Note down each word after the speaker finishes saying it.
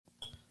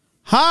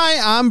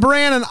Hi, I'm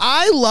Brandon.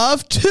 I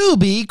love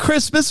Tubi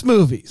Christmas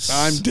movies.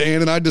 I'm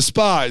Dan, and I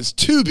despise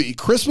Tubi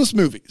Christmas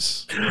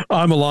movies.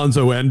 I'm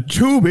Alonzo, and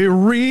to be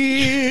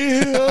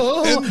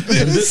real, and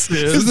this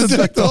is the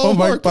Deck the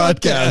Hallmark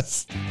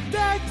podcast.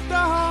 Deck the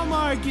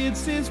Hallmark,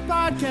 it's his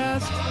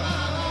podcast.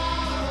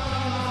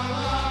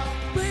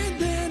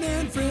 Brandon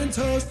and friends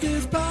host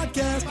his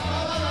podcast.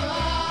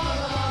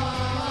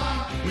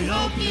 We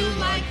hope you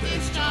like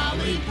this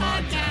jolly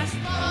podcast.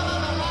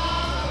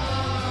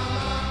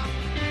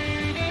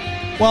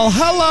 Well,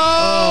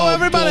 hello,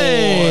 everybody.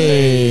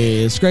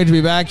 Boy. It's great to be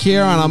back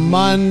here on a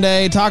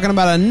Monday talking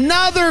about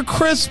another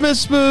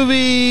Christmas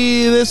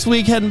movie. This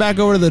week, heading back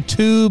over to the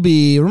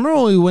Tubi. Remember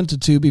when we went to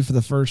Tubi for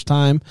the first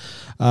time?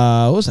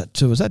 What was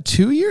that? Was that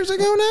 2 years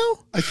ago now?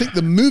 I think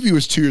the movie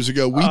was 2 years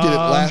ago. We did it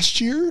last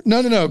year.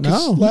 No.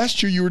 Because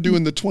last year you were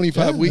doing the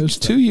 25 weeks. It was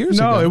 2 years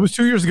ago. No, it was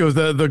 2 years ago.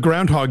 The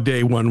Groundhog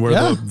Day one where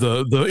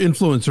the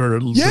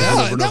influencer.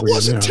 Yeah, that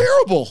wasn't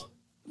terrible.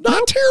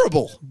 Not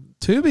terrible.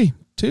 Tubi,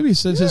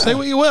 so say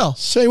what you will.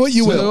 Say what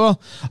you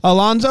will.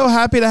 Alonzo,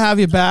 happy to have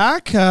you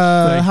back.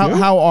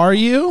 How are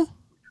you?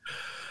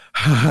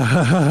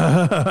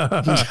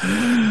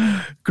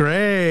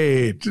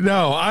 Great.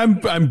 No,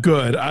 I'm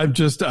good. I'm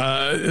just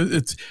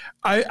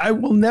I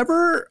will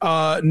never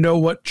know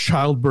what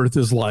childbirth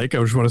is like.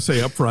 I just want to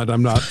say up front,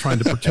 I'm not trying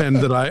to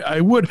pretend that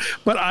I would,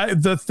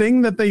 but the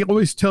thing that they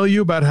always tell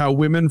you about how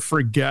women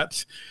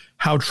forget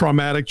how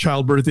traumatic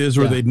childbirth is,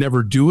 or they'd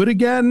never do it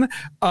again,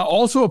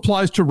 also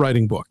applies to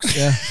writing books.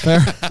 Yeah,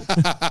 fair.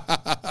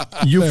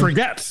 You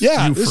forget.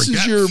 Yeah, you is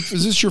forget.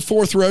 this your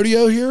fourth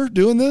rodeo here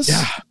doing this?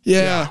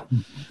 Yeah.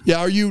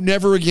 Are you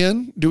never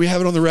again? Do we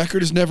have it on the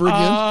record as never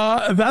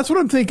again? That's what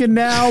I'm thinking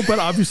now, but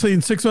obviously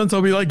in 6 months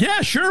I'll be like, yeah,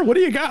 sure. What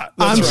do you got?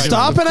 I'm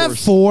stopping at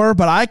 4,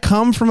 but I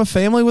come from a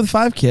family with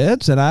 5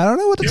 kids, and I don't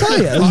know what to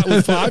tell you.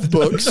 With 5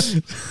 books.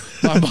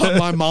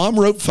 My mom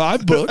wrote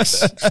 5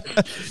 books.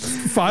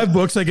 5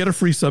 books, I get a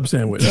free sub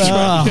sandwich.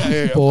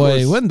 Oh,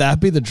 boy, wouldn't that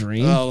be the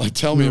dream? Oh,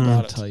 tell me about it.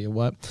 I'll tell you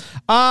what.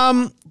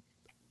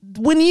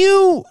 When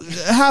you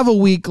have a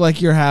week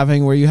like you're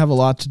having where you have a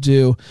lot to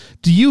do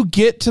you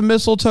get to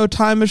Mistletoe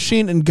Time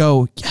Machine and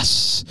go,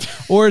 yes?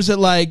 Or is it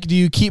like, do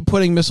you keep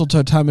putting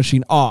Mistletoe Time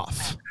Machine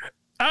off?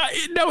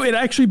 No, it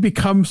actually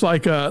becomes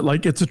like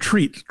it's a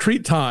treat.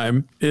 Treat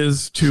time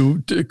is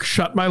to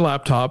shut my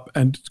laptop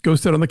and go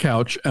sit on the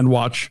couch and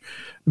watch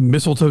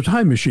Mistletoe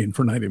Time Machine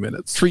for 90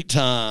 minutes. Treat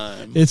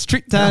time. It's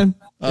treat time.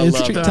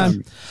 It's treat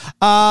time.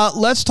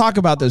 Let's talk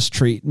about this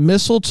treat.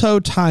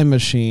 Mistletoe Time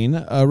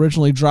Machine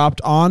originally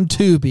dropped on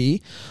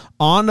Tubi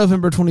on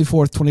November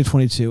 24th,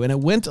 2022, and it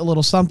went a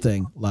little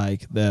something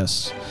like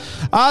this.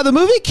 The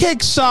movie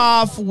kicks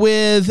off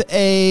with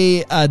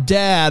a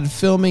dad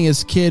filming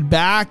his kid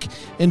back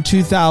in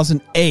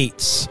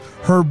 2008.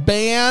 Her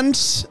band,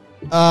 Squad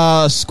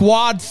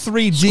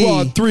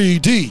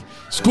 3D.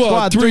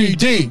 Squad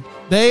 3D.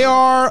 They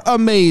are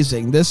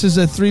amazing. This is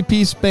a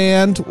 3-piece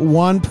band.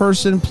 One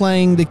person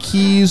playing the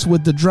keys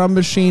with the drum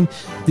machine,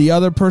 the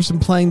other person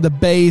playing the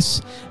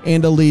bass,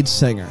 and a lead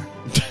singer.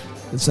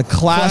 It's a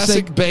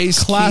classic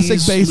bass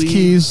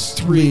keys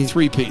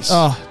three-piece.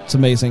 Oh, it's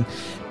amazing.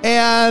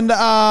 And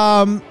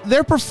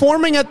they're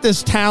performing at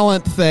this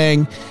talent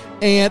thing,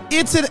 and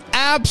it's an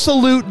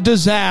absolute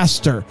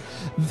disaster.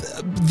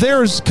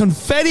 There's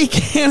confetti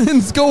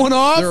cannons going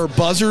off. There are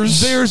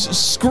buzzers. There's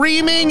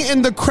screaming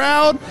in the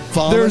crowd.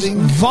 Vomiting.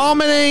 There's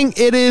vomiting.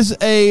 It is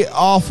a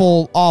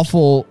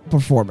awful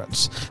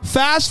performance.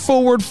 Fast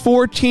forward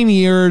 14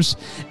 years,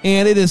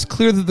 and it is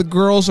clear that the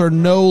girls are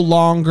no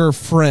longer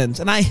friends.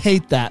 And I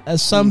hate that.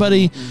 As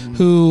somebody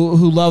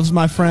who loves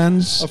my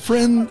friends. A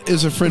friend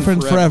is a friend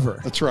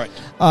forever. That's right.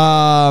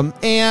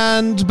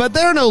 But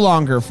they're no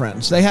longer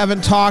friends. They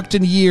haven't talked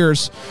in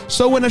years.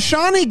 So when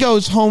Ashani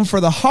goes home for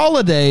the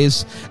holidays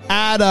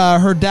at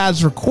her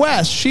dad's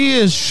request, she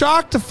is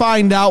shocked to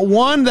find out,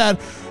 one, that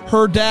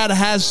her dad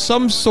has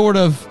some sort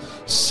of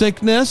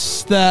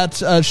sickness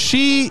that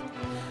she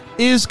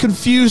is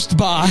confused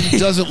by. It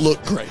doesn't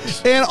look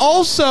great. And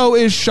also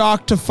is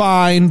shocked to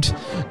find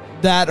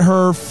that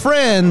her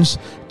friends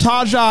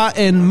Taja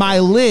and Mei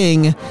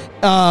Ling. Is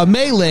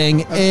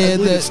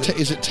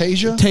it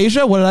Tasia?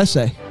 Tasia? What did I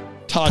say?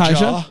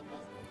 Taja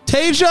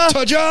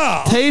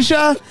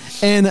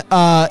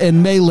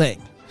and Mei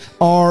Ling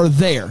are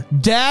there.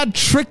 Dad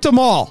tricked them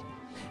all,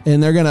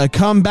 and they're gonna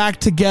come back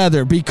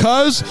together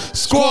because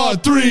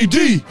Squad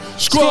 3D.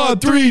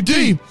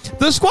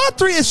 The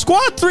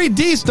Squad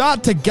 3D's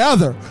not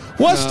together.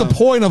 What's the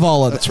point of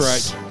all of this?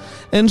 That's right.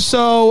 And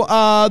so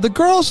the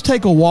girls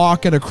take a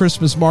walk at a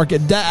Christmas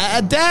market.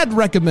 Dad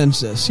recommends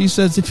this. He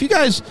says, if you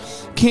guys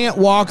can't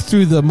walk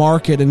through the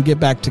market and get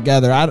back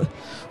together,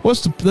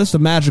 this the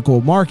magical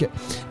market.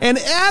 And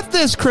at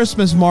this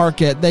Christmas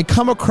market, they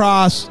come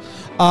across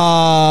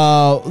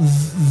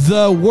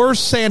the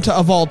worst Santa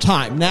of all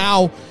time.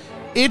 Now,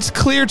 it's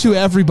clear to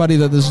everybody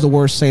that this is the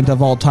worst Santa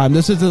of all time.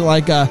 This isn't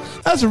like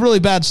that's a really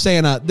bad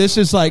Santa. This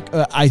is like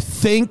I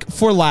think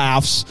for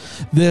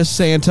laughs, this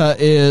Santa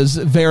is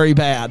very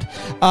bad.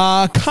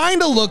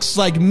 Kind of looks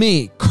like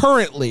me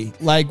currently,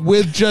 like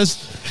with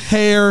just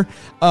hair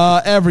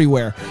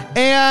everywhere.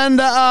 And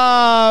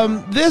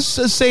this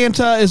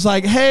Santa is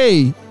like,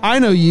 hey, I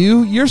know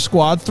you. You're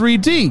Squad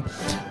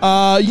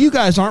 3D. You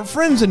guys aren't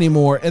friends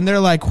anymore. And they're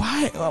like,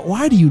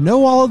 why do you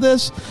know all of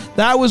this?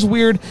 That was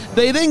weird.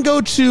 They then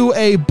go to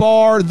a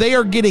bar. They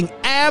are getting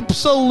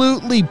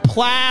absolutely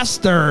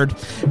plastered.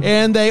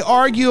 And they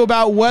argue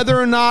about whether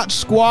or not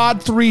Squad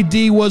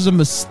 3D was a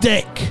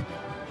mistake.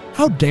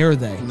 How dare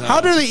they? No.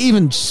 How dare they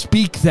even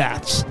speak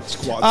that?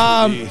 Squad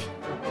 3D.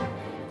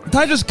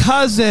 Tyja's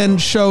cousin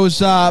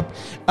shows up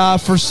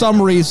for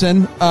some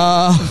reason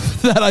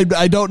that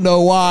I don't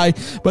know why,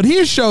 but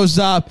he shows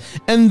up,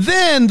 and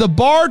then the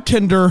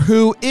bartender,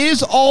 who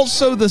is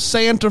also the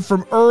Santa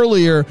from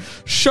earlier,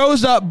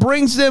 shows up,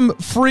 brings them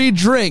free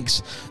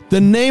drinks.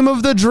 The name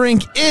of the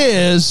drink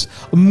is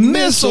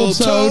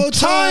Mistletoe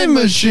Time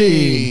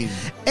Machine.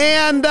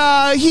 And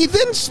he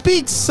then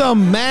speaks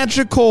some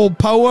magical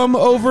poem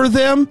over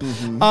them.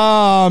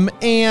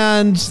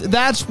 And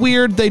that's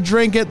weird. They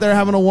drink it. They're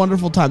having a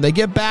wonderful time. They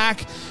get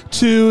back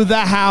to the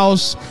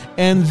house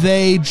and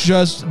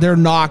they're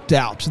knocked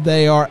out.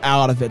 They are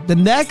out of it. The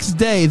next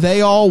day,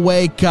 they all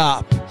wake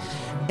up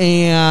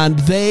and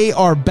they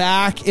are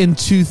back in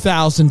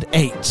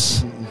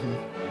 2008.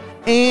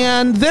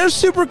 And they're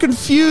super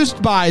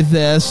confused by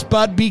this,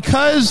 but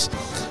because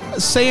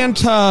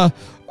Santa,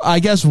 I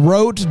guess,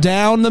 wrote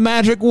down the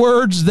magic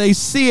words, they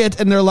see it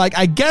and they're like,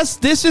 I guess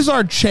this is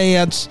our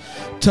chance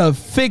to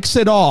fix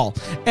it all.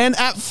 And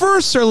at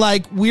first they're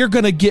like, we're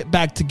going to get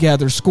back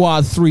together,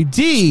 Squad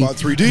 3D. Squad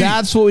 3D.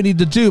 That's what we need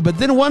to do. But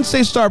then once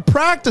they start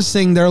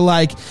practicing, they're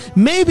like,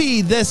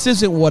 maybe this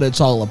isn't what it's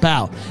all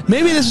about.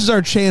 Maybe this is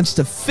our chance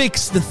to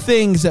fix the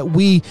things that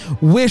we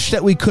wish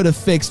that we could have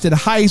fixed in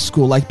high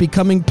school, like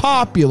becoming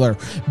popular,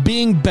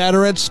 being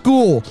better at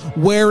school,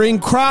 wearing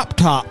crop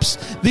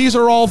tops. These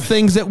are all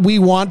things that we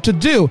want to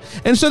do.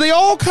 And so they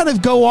all kind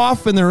of go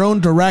off in their own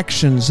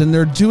directions, and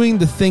they're doing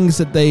the things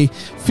that they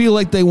feel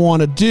like they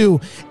want to do.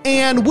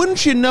 And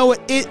wouldn't you know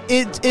it,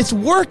 it's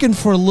working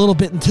for a little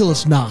bit until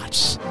it's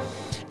not.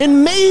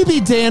 And maybe,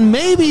 Dan,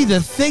 maybe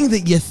the thing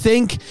that you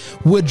think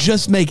would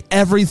just make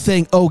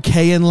everything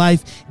okay in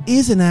life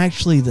isn't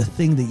actually the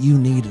thing that you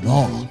need at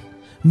all.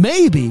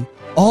 Maybe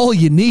all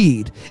you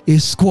need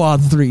is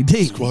Squad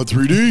 3D. Squad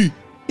 3D.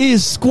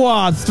 Is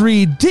Squad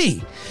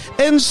 3D.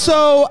 And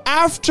so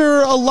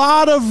after a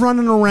lot of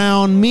running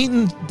around,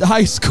 meeting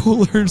high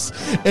schoolers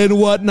and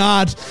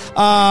whatnot,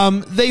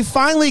 they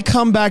finally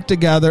come back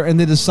together and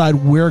they decide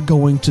we're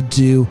going to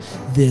do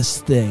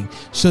this thing.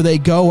 So they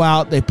go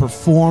out, they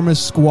perform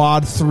as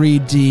Squad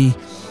 3D,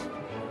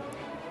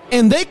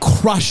 and they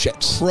crush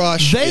it.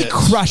 They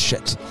crush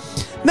it.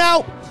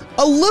 Now,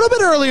 a little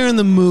bit earlier in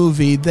the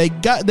movie,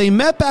 they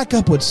met back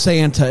up with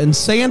Santa, and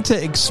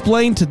Santa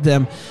explained to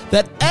them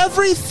that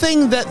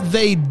everything that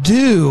they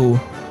do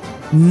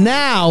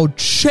now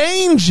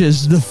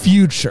changes the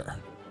future.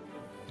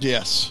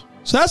 Yes.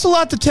 So that's a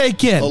lot to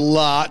take in. A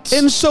lot.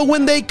 And so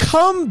when they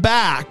come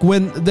back,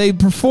 when they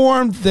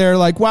performed, they're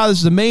like, wow, this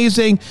is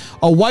amazing.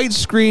 A white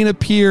screen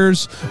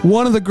appears.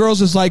 One of the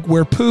girls is like,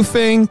 we're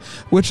poofing,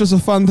 which is a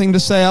fun thing to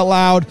say out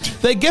loud.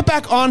 They get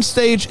back on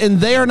stage and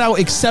they are now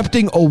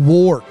accepting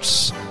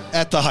awards.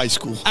 At the high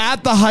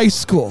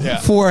school. Yeah.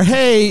 For,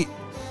 hey,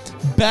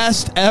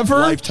 best ever.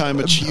 Lifetime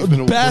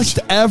Achievement Best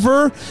Award.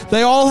 ever.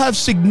 They all have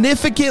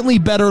significantly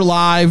better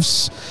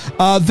lives.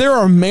 There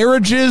are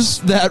marriages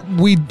that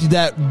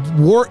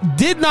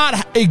did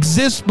not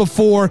exist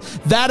before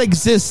that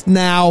exist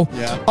now.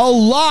 Yeah. A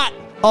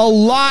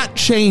lot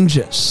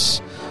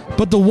changes.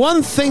 But the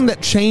one thing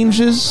that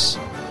changes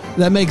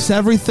that makes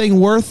everything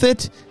worth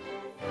it,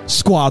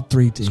 Squad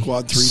 3D.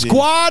 Squad 3D.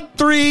 Squad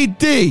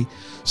 3D.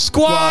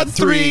 Squad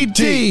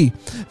 3D.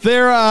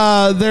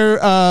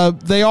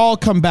 They all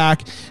come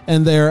back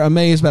and they're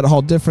amazed about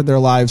how different their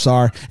lives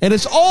are, and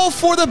it's all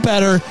for the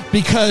better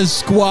because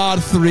Squad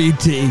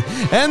 3D.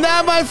 And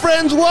that, my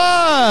friends,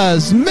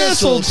 was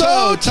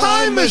Mistletoe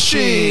Time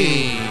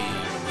Machine.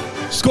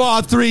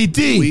 Squad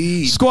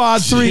 3D.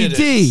 Squad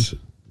 3D.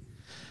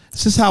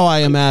 This is how I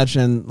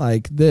imagine,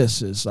 like,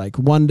 this is like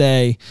one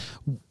day,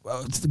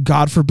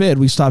 God forbid,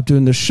 we stop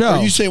doing this show.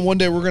 Are you saying one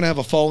day we're going to have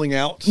a falling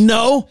out?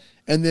 No.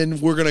 And then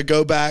we're going to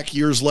go back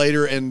years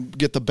later and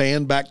get the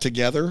band back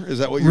together? Is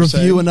that what you're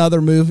saying? Review another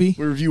movie?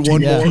 We review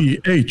one more?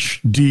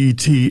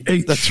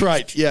 DTH. That's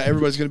right. Yeah,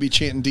 everybody's going to be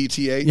chanting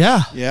DTH.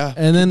 Yeah. Yeah.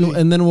 And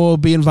then we'll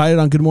be invited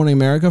on Good Morning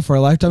America for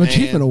our Lifetime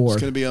Achievement Award.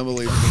 It's going to be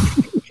unbelievable.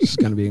 It's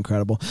going to be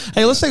incredible.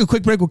 Hey, let's take a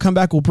quick break. We'll come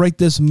back. We'll break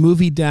this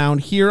movie down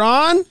here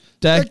on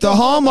Deck the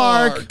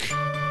Hallmark.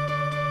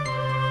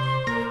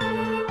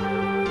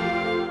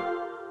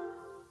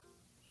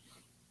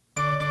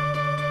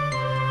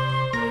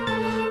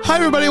 Hi,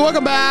 everybody.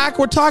 Welcome back.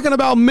 We're talking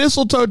about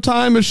Mistletoe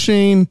Time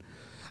Machine.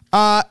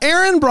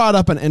 Aaron brought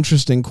up an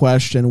interesting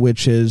question,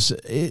 which is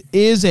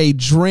a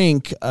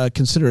drink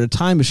considered a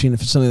time machine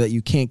if it's something that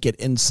you can't get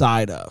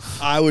inside of?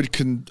 I would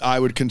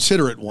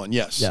consider it one,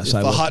 yes. Yes,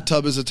 if a hot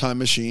tub is a time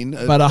machine.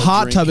 But a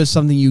hot drink. Tub is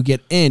something you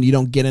get in. You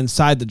don't get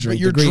inside the drink.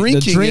 But you're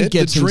drinking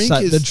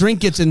it. The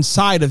drink gets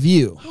inside of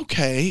you.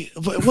 Okay,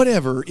 but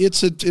whatever.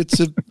 It's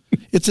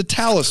a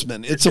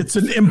talisman. It's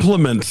an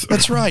implement.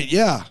 That's right,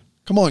 yeah.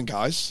 Come on,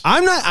 guys. I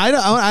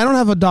don't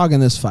have a dog in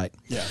this fight.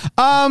 Yeah.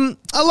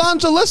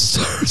 Alonzo, let's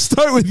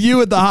start with you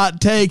with the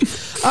hot take.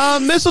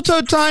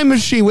 Mistletoe Time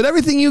Machine, with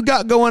everything you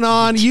got going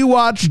on, you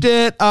watched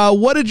it.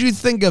 What did you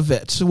think of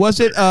it? Was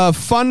it a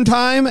fun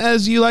time,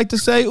 as you like to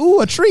say?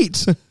 Ooh, a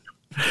treat.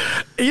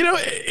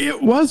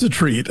 It was a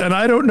treat, and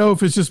I don't know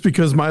if it's just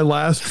because my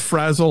last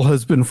frazzle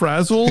has been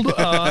frazzled,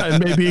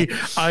 and maybe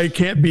I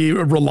can't be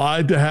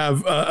relied to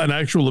have an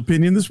actual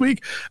opinion this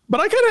week, but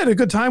I kind of had a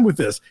good time with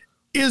this.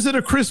 Is it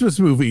a Christmas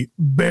movie?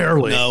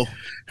 Barely. No.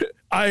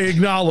 I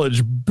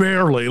acknowledge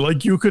barely.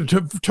 Like, you could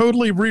have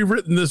totally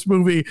rewritten this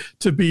movie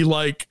to be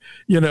like,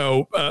 a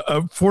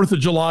 4th of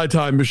July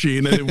time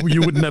machine, and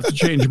you wouldn't have to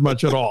change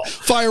much at all.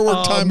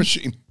 Firework time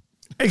machine.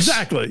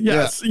 Exactly.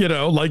 Yes.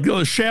 Yeah. Like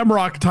a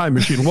Shamrock time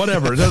machine,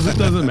 whatever. It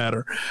doesn't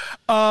matter.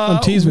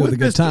 Don't tease me with a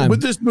good time.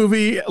 With this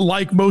movie,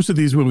 like most of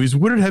these movies,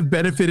 would it have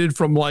benefited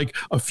from like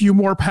a few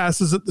more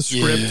passes at the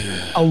script,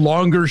 a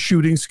longer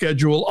shooting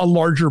schedule, a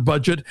larger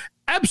budget?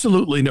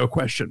 Absolutely, no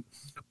question.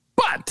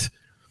 But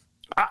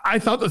I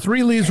thought the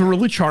three leads were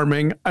really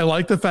charming. I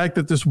like the fact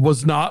that this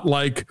was not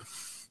like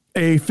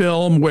a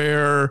film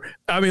where,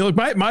 look,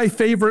 my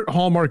favorite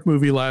Hallmark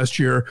movie last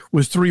year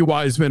was Three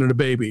Wise Men and a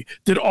Baby.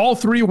 Did all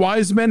three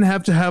wise men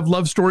have to have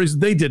love stories?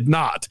 They did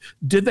not.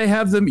 Did they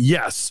have them?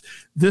 Yes.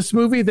 This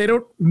movie, they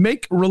don't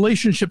make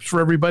relationships for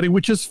everybody,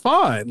 which is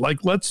fine.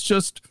 Like, let's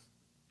just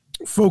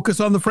focus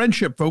on the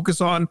friendship,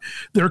 focus on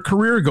their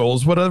career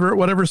goals,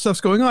 whatever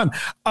stuff's going on.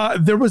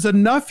 There was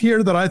enough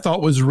here that I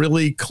thought was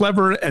really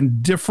clever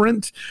and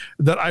different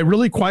that I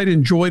really quite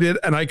enjoyed it.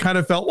 And I kind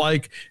of felt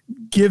like,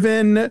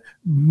 given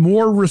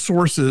more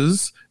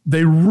resources,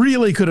 they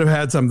really could have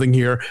had something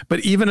here.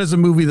 But even as a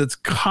movie that's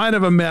kind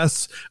of a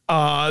mess,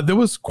 there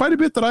was quite a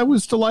bit that I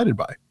was delighted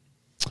by.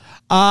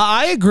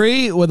 I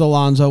agree with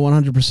Alonzo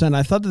 100%.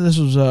 I thought that this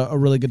was a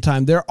really good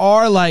time. There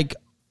are like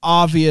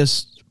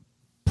obvious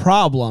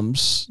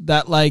problems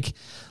that like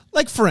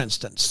for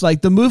instance,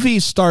 like the movie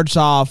starts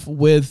off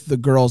with the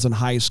girls in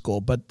high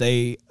school, but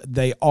they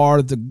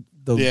are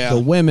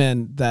the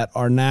women that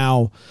are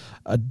now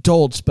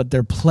adults, but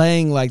they're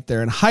playing like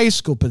they're in high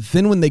school. But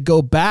then when they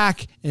go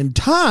back in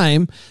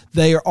time,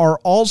 they are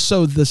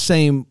also the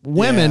same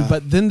women,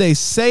 but then they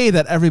say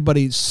that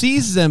everybody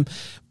sees them.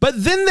 But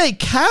then they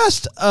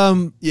cast a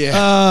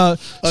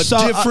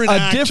different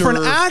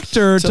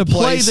actor to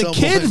play the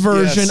kid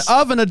version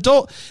of an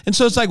adult. And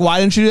so it's like, why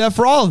didn't you do that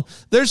for all of them?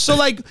 There's so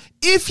like,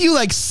 if you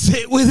like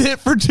sit with it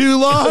for too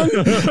long,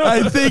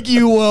 I think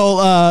you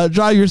will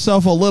drive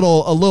yourself a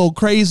little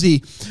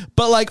crazy.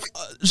 But like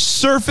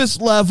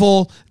surface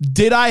level,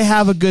 did I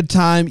have a good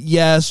time?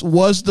 Yes.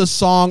 Was the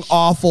song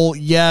awful?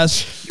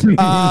 Yes. Did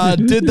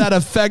that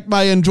affect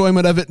my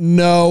enjoyment of it?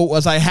 No.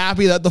 Was I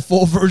happy that the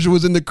full version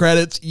was in the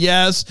credits?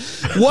 Yes.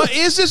 What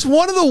is this?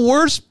 One of the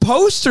worst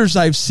posters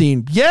I've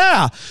seen.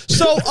 Yeah.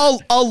 So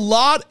a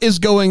lot is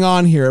going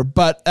on here,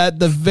 but at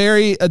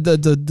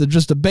the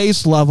just the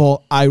base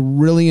level, I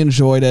really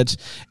enjoyed it,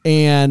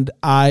 and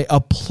I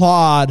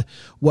applaud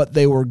what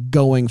they were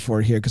going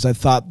for here, because I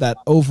thought that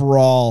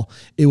overall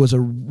it was a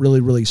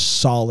really, really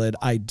solid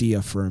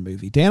idea for a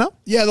movie. Dana?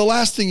 Yeah, the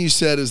last thing you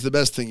said is the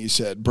best thing you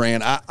said,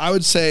 Bran. I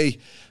would say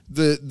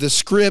the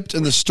script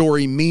and the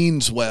story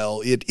means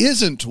well. It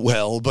isn't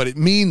well, but it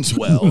means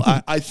well.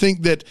 I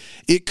think that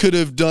it could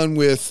have done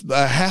with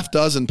a half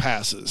dozen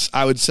passes.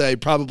 I would say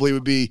probably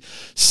would be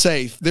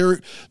safe.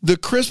 The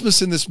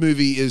Christmas in this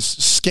movie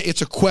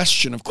it's a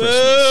question of Christmas.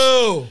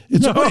 Boo!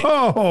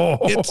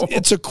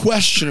 It's a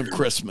question of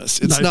Christmas.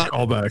 It's nice not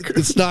callback.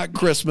 It's not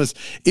Christmas.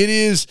 It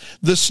is,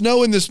 the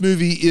snow in this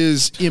movie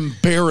is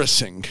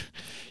embarrassing.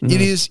 It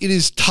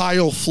is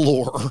tile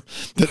floor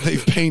that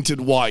they've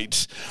painted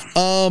white.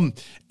 And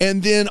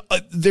then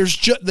there's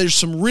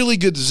some really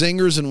good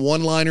zingers and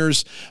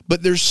one-liners,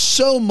 but there's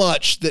so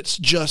much that's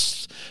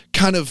just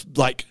kind of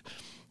like,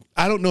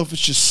 I don't know if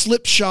it's just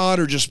slipshod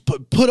or just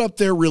put up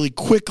there really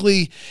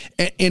quickly,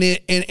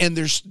 and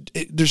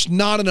there's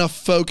not enough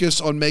focus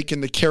on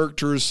making the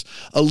characters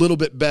a little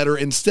bit better.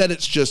 Instead,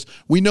 it's just,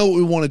 we know what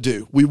we want to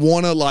do. We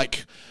want to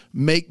like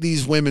make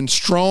these women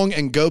strong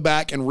and go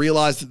back and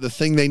realize that the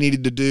thing they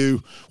needed to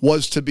do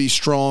was to be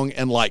strong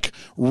and like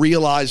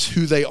realize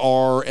who they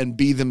are and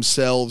be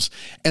themselves.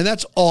 And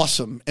that's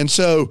awesome. And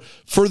so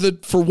for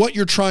what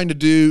you're trying to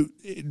do,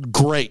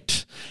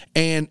 great.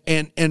 And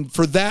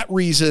for that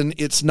reason,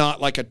 it's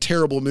not like a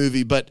terrible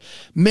movie, but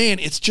man,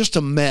 it's just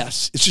a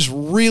mess. It's just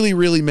really,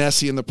 really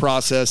messy in the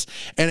process.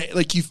 And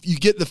like you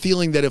get the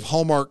feeling that if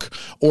Hallmark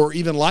or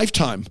even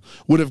Lifetime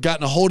would have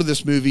gotten a hold of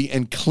this movie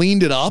and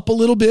cleaned it up a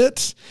little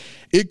bit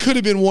it could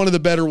have been one of the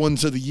better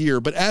ones of the year.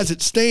 But as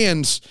it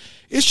stands,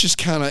 it's just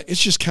kind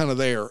of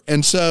there.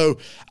 And so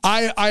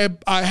I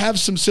have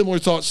some similar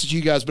thoughts to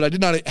you guys, but I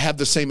did not have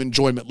the same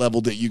enjoyment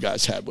level that you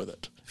guys had with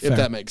it, if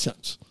that makes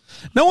sense.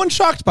 No one's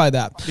shocked by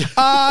that.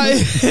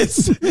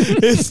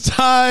 It's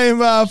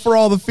time for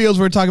all the feels.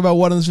 We're talking about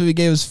what in this movie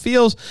gave us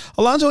feels.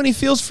 Alonzo, any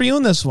feels for you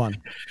in this one?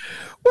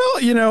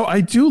 Well,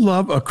 I do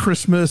love a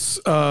Christmas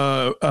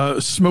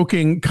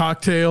smoking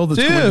cocktail.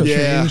 That's going to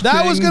change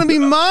that was going to be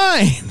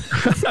mine.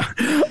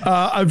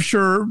 I'm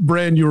sure,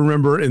 Bran, you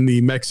remember in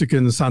the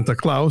Mexican Santa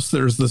Claus,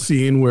 there's the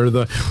scene where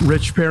the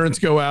rich parents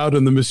go out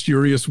and the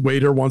mysterious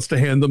waiter wants to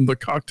hand them the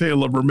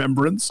cocktail of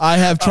remembrance. I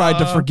have tried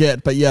to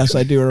forget, but yes,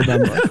 I do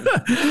remember.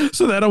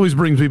 So that always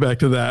brings me back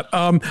to that.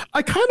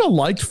 I kind of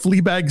liked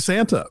Fleabag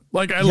Santa.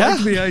 Like, I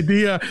liked the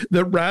idea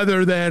that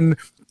rather than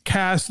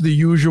cast the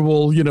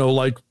usual,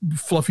 like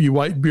fluffy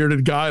white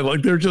bearded guy,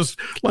 like they're just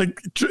like,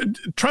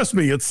 trust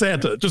me, it's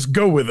Santa, just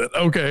go with it.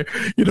 Okay.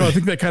 I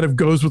think that kind of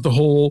goes with the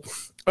whole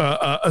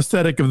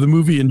aesthetic of the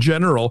movie in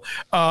general.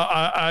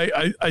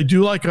 I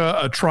do like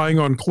a trying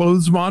on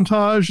clothes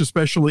montage,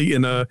 especially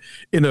in a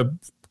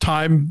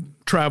time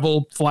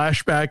travel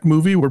flashback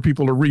movie where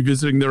people are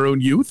revisiting their own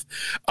youth.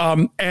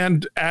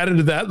 And added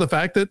to that, the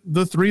fact that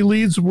the three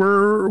leads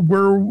were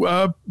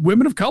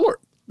women of color.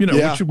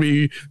 Which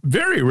we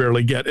very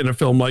rarely get in a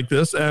film like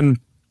this. And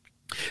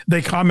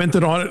they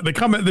commented on it.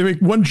 They make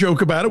one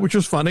joke about it, which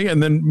was funny,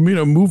 and then,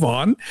 move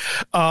on.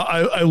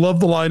 I love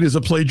the line, is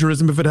a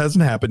plagiarism if it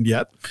hasn't happened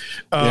yet.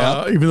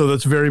 Even though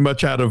that's very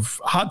much out of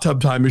Hot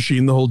Tub Time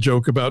Machine, the whole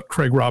joke about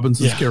Craig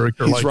Robinson's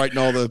character. He's writing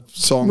all the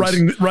songs.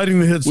 Writing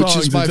the hit songs.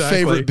 Which is my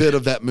favorite bit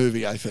of that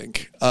movie, I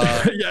think.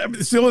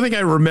 It's the only thing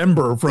I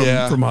remember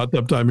from Hot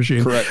Tub Time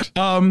Machine. Correct.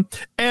 And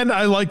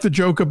I like the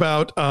joke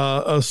about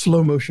a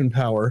slow motion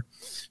power.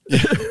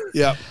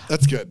 Yeah,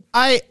 that's good.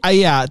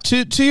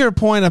 To your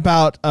point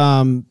about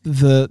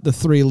the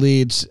three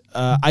leads,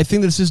 I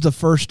think this is the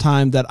first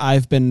time that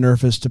I've been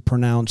nervous to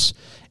pronounce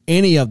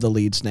any of the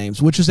leads'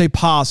 names, which is a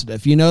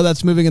positive.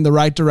 That's moving in the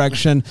right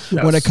direction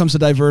when it comes to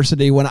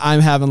diversity. When I'm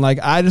having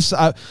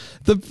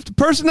the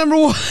person number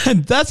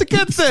one, that's a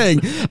good thing.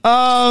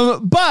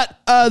 But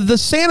the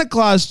Santa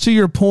Claus, to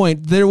your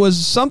point, there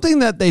was something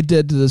that they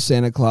did to the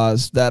Santa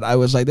Claus that I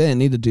was like, they didn't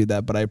need to do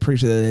that, but I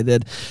appreciate that they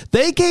did.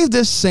 They gave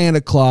this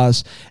Santa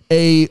Claus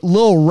a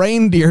little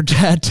reindeer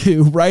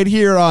tattoo right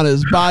here on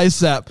his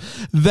bicep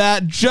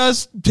that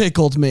just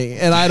tickled me,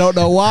 and I don't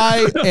know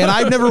why. And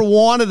I've never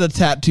wanted a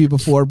tattoo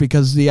before,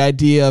 because the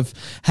idea of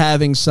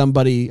having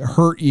somebody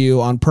hurt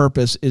you on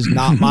purpose is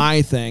not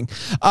my thing.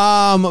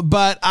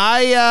 But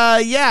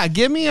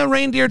give me a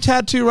reindeer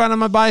tattoo right on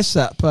my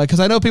bicep, because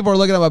I know people are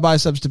looking at my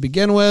biceps to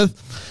begin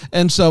with,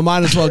 and so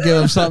might as well give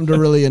them something to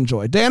really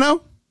enjoy.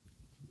 Dano?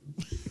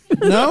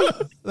 No?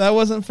 That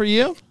wasn't for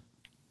you?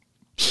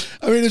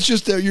 I mean, it's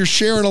just that you're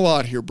sharing a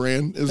lot here,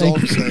 Bran, is all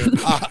I'm saying.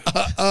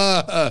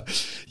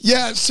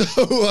 So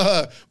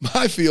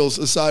my feels,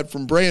 aside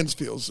from Bran's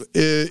feels,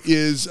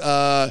 is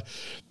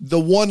the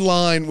one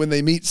line when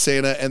they meet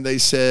Santa and they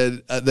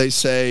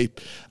say,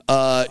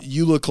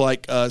 you look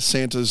like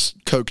Santa's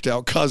coked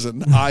out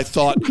cousin. I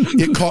thought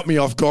it caught me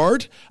off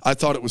guard. I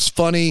thought it was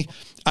funny.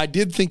 I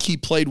did think he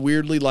played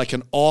weirdly like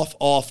an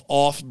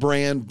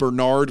off-brand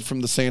Bernard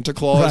from the Santa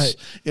Claus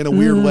in a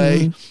weird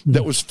way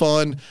that was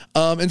fun.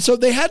 And so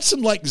they had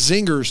some like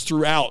zingers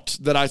throughout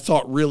that I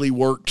thought really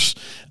worked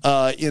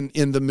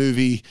in the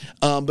movie.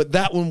 But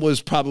that one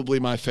was probably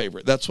my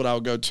favorite. That's what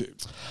I'll go to.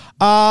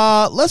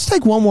 Let's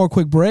take one more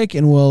quick break,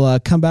 and we'll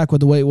come back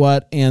with the Wait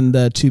What and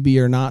the To Be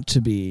or Not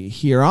To Be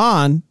here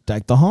on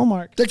Deck the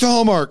Hallmark. Deck the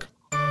Hallmark.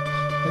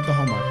 Deck the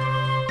Hallmark.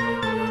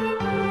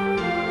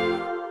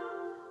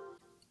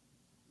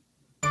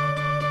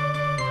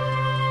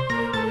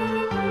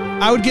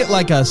 I would get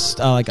like a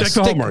stick.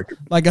 Hallmark.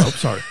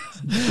 Sorry.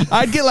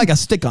 I'd get like a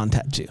stick-on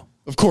tattoo.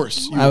 Of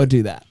course. I would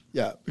do that.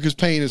 Yeah, because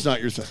pain is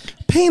not your thing.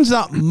 Pain's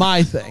not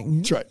my thing.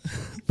 That's right.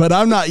 But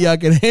I'm not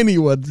yucking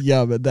anyone's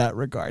yum in that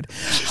regard.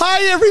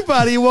 Hi,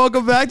 everybody.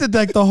 Welcome back to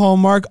Deck the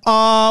Hallmark,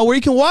 where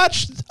you can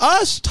watch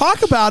us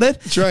talk about it.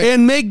 That's right.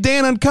 And make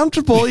Dan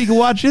uncomfortable. You can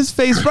watch his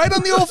face right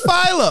on the old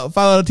Philo.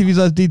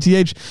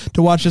 Philo.tv/DTH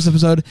to watch this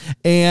episode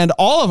and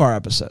all of our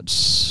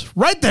episodes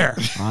right there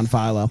on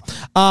Philo.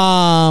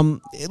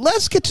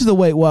 Let's get to the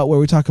Wait What, where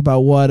we talk about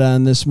what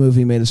in this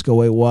movie made us go,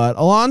 wait, what?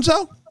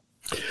 Alonzo?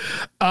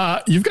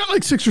 You've got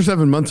like 6 or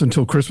 7 months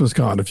until Christmas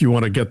Con if you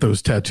want to get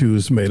those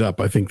tattoos made up.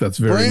 I think that's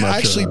very much.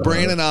 Actually,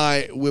 Bran and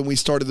I, when we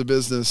started the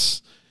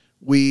business,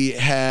 we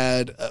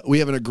have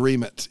an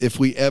agreement. If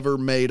we ever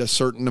made a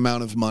certain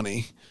amount of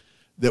money,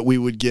 that we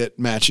would get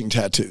matching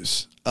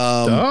tattoos.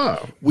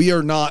 We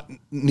are not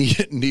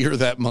near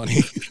that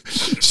money,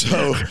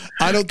 so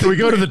I don't think. Can we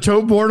go to the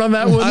tote board on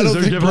that one? I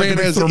don't think Bran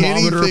has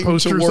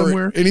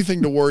anything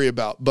anything to worry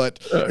about. But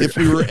if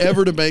we were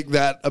ever to make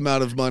that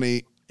amount of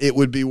money, it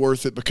would be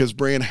worth it because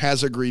Bran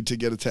has agreed to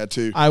get a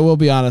tattoo. I will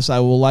be honest. I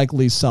will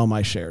likely sell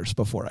my shares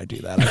before I do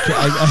that.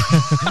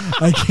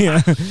 I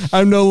can't.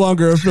 I'm no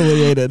longer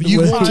affiliated.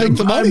 You won't take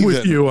the money. I'm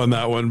with you on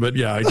that one, but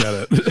yeah, I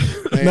get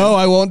it. No,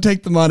 I won't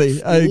take the money.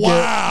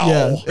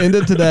 Wow. End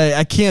it today.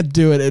 I can't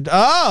do it.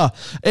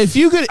 If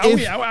you could,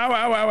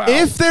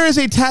 if there is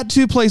a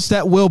tattoo place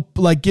that will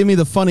like give me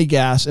the funny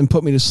gas and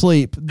put me to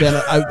sleep,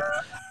 then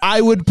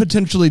I would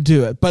potentially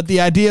do it. But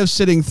the idea of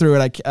sitting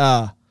through it,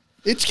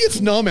 it gets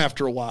numb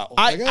after a while.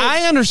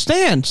 I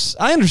understand.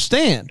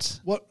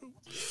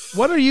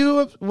 What are you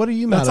mad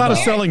That's not about? a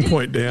selling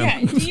point,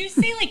 Dan. Yeah. Do you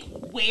say like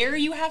where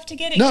you have to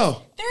get it?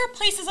 No. There are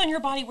places on your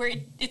body where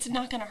it's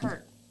not going to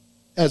hurt.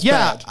 That's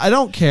Yeah, bad. I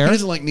don't care. He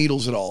doesn't like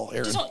needles at all,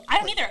 Aaron. I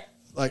don't either.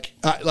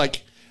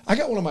 I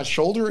got one on my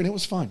shoulder and it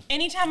was fine.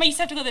 Anytime I used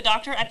to have to go to the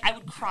doctor, I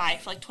would cry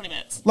for like 20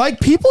 minutes. Like,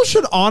 people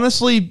should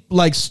honestly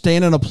like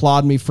stand and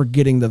applaud me for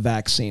getting the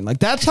vaccine. Like,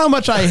 that's how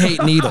much I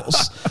hate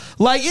needles.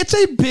 Like, it's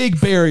a big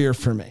barrier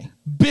for me.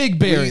 Big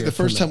barrier. The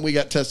first time we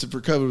got tested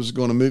for COVID was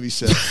going to a movie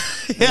set.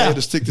 Yeah. They had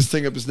to stick this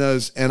thing up his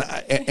nose, and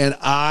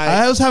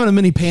I was having a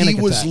mini panic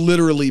He was attack.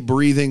 literally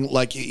breathing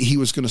like he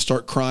was going to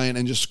start crying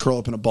and just curl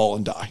up in a ball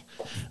and die.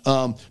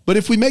 But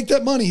if we make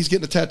that money, he's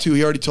getting a tattoo.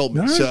 He already told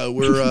me, so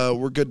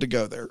we're good to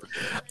go there.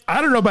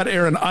 I don't know about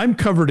Aaron. I'm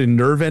covered in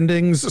nerve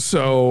endings,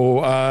 so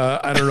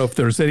I don't know if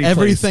there's any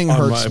Everything place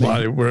hurts on me. my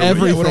body where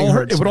Everything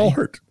hurts it would me. all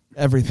hurt.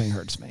 Everything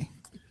hurts me.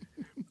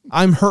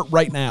 I'm hurt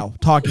right now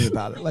talking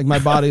about it. Like, my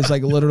body's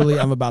like literally,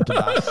 I'm about to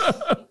die.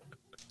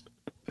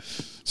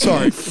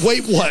 Sorry.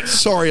 Wait, what?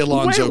 Sorry,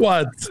 Alonzo. Wait,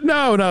 what?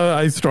 No,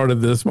 I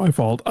started this. My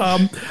fault.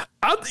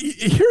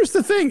 Here's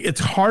the thing.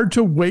 It's hard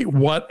to wait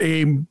what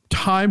a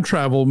time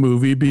travel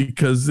movie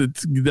because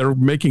they're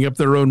making up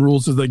their own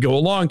rules as they go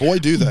along. Boy,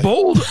 do they.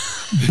 Bold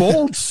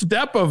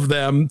step of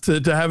them to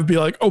have it be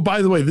like, oh,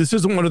 by the way, this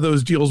isn't one of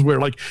those deals where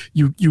like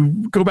you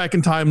go back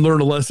in time,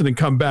 learn a lesson and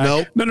come back.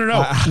 Nope.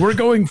 No. We're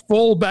going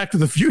full Back to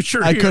the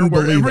Future I here couldn't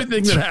where believe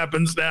everything that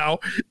happens now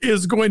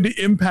is going to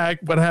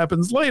impact what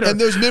happens later.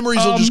 And those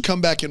memories will just come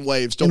back in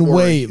waves. Don't In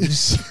worry.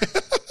 waves.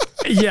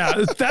 Yeah,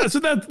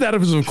 that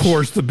was of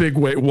course the big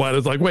wait. What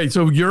it's like? Wait,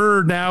 so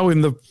you're now in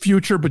the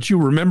future, but you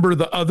remember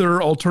the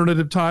other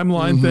alternative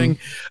timeline thing?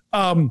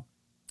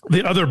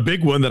 The other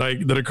big one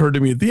that occurred to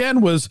me at the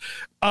end was,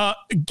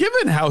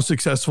 given how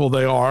successful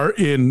they are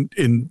in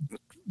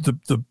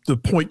the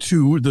point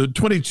two, the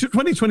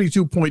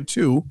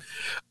 2022.2,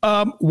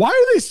 why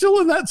are they still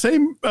in that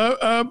same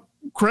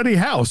cruddy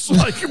house?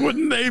 Like,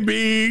 wouldn't they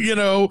be,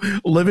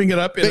 living it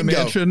up in Bingo. a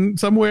mansion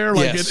somewhere?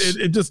 Like, Yes.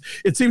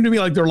 it seemed to me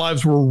like their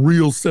lives were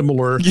real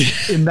similar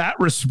in that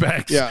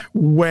respect. Yeah.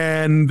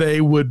 When they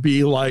would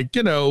be like,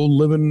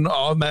 living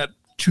on that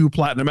 2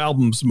 platinum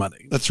albums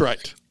money. That's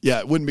right. Yeah,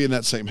 it wouldn't be in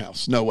that same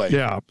house. No way.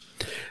 Yeah.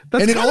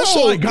 That's And it kinda also-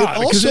 all I got, it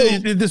because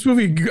also- this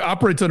movie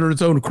operates under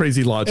its own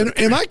crazy logic. And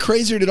am I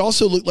crazy, or did it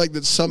also look like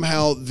that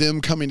somehow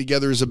them coming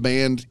together as a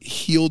band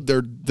healed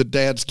the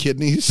dad's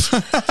kidneys?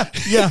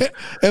 Yeah.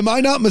 Am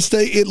I not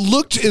mistaken? It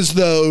looked as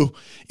though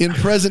in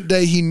present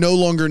day he no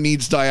longer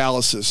needs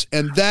dialysis,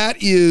 and that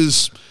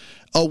is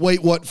a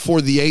wait what for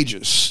the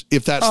ages,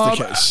 if that's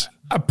the case.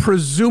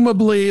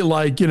 Presumably,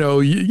 like,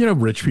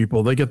 rich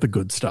people, they get the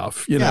good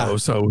stuff, Yeah.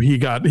 so he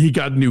got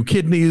new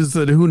kidneys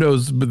that who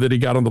knows that he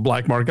got on the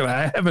black market.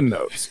 Heaven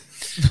knows.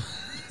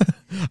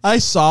 I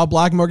saw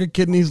Black Market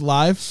Kidneys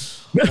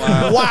live.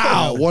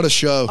 Wow. What a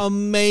show.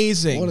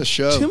 Amazing. What a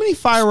show. Too many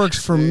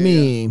fireworks for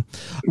me.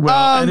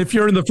 Well, and if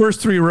you're in the first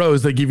 3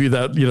 rows, they give you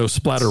that,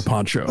 splatter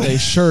poncho. They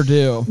sure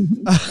do.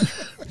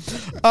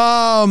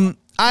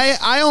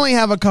 I only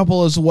have a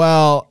couple as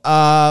well.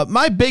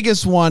 My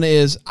biggest one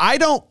is I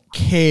don't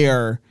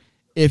care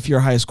if your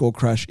high school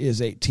crush is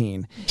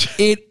 18.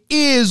 It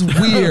is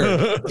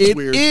weird. It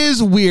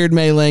is weird,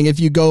 Mei Ling, if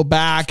you go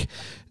back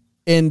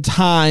in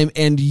time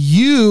and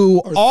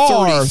you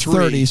are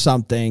 30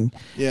 something.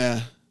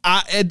 Yeah.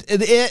 I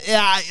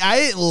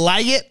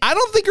like it. I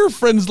don't think her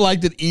friends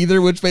liked it either,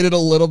 which made it a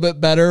little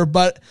bit better,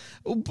 but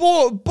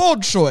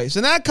bold choice.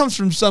 And that comes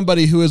from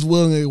somebody who is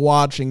willingly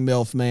watching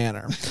MILF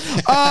Manor.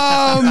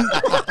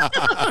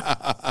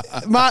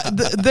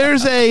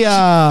 There's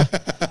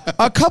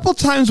a couple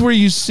times where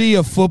you see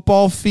a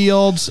football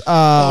field.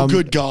 Oh,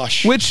 good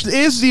gosh. Which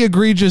is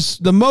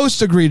the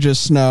most egregious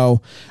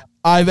snow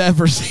I've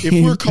ever seen.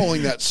 If we're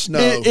calling that snow,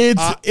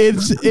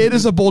 it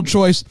is a bold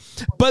choice,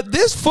 but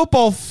this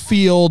football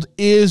field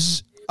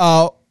is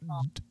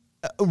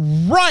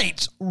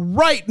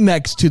right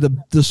next to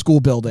the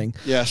school building.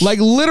 Yes, like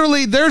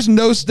literally, there's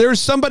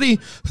somebody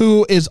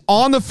who is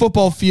on the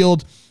football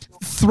field,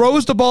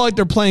 throws the ball like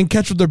they're playing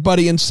catch with their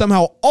buddy, and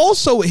somehow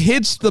also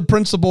hits the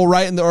principal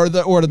right in the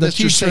Mr.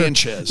 teacher,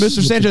 Sanchez.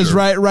 Mr. Sanchez,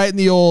 right in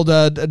the old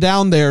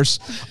down there's,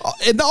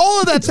 and all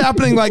of that's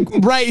happening like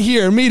right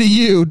here, me to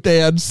you,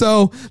 Dad.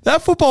 So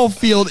that football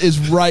field is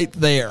right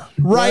there,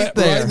 right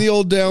there, right in the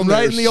old down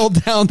right there's. in the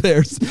old down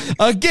there's.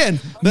 Again,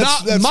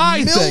 that's my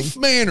MILF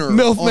thing. Manor.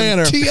 MILF on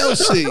Manor.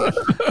 TLC.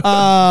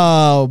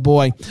 Oh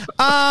boy.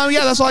 Yeah,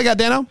 that's all I got,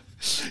 Dano.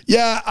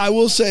 Yeah, I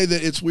will say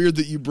that it's weird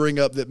that you bring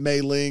up that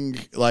Mei Ling,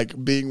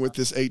 like being with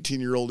this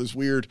 18-year-old is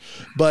weird,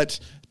 but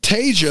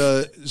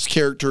Taja's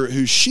character,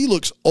 who she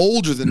looks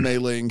older than Mei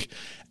Ling,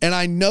 and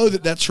I know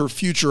that that's her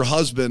future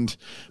husband,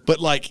 but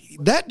like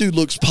that dude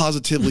looks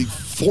positively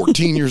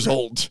 14 years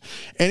old,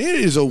 and it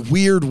is a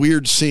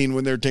weird scene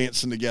when they're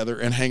dancing together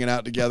and hanging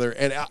out together.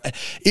 And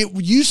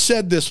you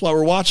said this while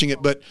we're watching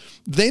it, but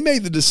they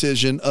made the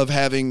decision of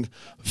having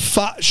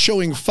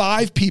showing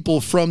 5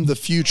 people from the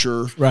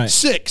future, right.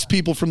 6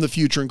 people from the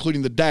future,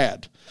 including the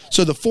dad.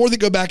 So the 4 that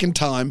go back in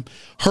time,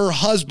 her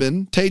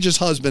husband, Taja's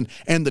husband,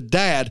 and the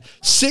dad,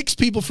 6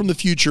 people from the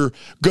future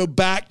go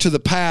back to the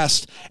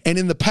past. And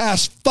in the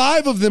past,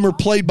 5 of them are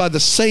played by the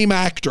same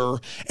actor,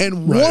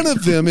 and one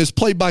of them is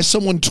played by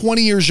someone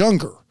 20 years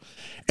younger.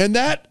 And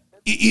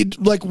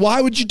like,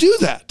 why would you do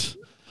that?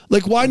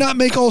 Like, why not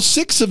make all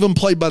 6 of them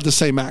played by the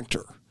same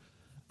actor?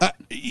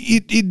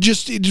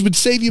 It would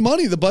save you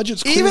money. The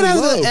budget's clearly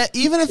low.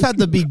 Even if at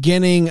the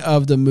beginning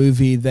of the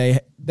movie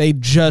they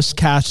just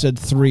casted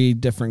 3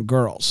 different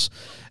girls.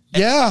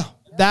 Yeah.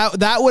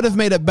 That would have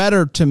made it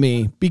better to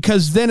me,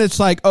 because then it's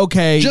like,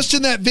 okay, just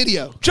in that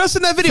video.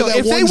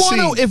 If they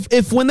want to,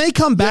 if when they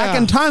come back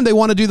in time, they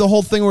want to do the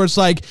whole thing where it's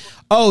like,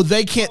 oh,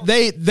 they can't,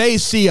 they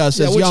see us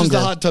as which younger, is the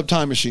hot tub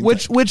time machine,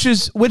 which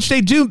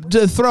they do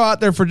to throw out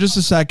there for just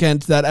a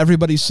second, that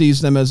everybody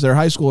sees them as their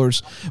high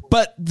schoolers.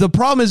 But the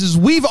problem is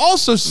we've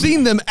also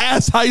seen them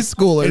as high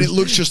schoolers, and it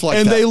looks just like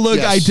and that. They look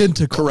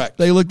identical. Correct.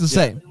 They look the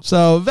same.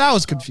 So that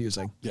was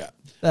confusing. Yeah.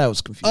 That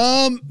was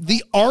confusing.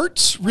 The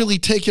arts really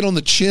take it on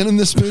the chin in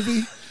this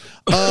movie.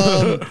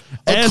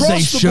 As they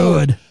should.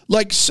 Board,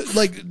 like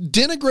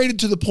denigrated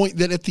to the point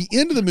that at the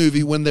end of the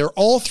movie, when they're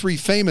all 3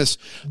 famous,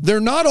 they're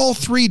not all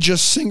 3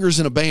 just singers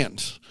in a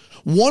band.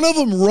 One of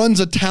them runs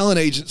a talent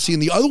agency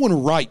and the other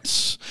one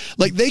writes.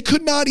 Like, they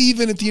could not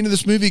even at the end of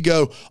this movie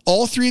go,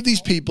 all 3 of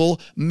these people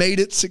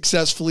made it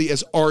successfully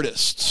as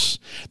artists.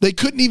 They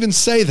couldn't even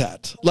say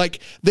that. Like,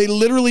 they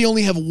literally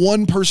only have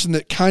one person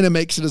that kind of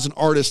makes it as an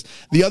artist.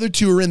 The other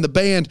 2 are in the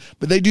band,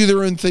 but they do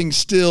their own thing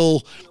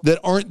still that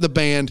aren't the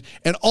band.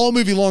 And all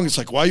movie long, it's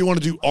like, why you want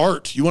to do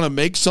art? You want to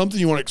make something?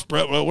 You want to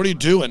express? Well, what are you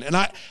doing? And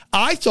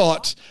I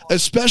thought,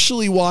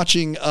 especially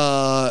watching,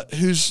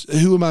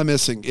 who am I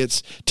missing?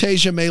 It's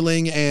Taja Mailing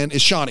and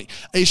Ishani.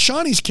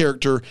 Ishani's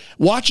character,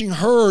 watching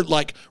her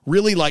like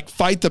really like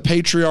fight the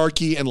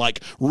patriarchy and like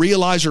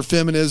realize her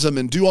feminism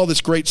and do all this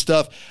great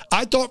stuff.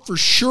 I thought for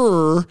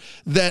sure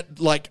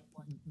that like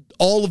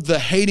all of the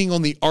hating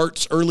on the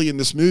arts early in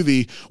this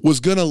movie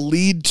was going to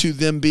lead to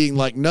them being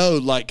like, no,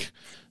 like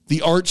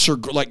the arts are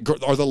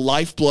the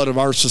lifeblood of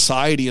our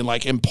society and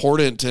like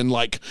important and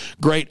like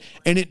great.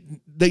 And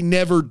they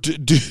never do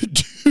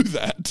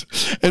that.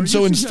 And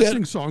so instead,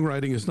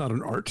 songwriting is not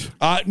an art.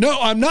 No,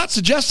 I'm not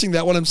suggesting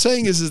that. What I'm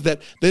saying is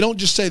that they don't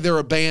just say they're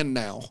a band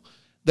now.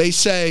 They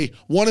say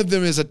one of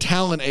them is a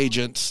talent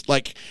agent,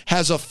 like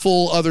has a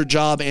full other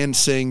job and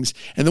sings,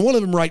 and then one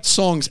of them writes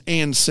songs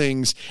and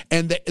sings,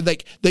 and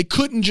they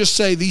couldn't just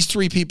say these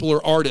 3 people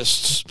are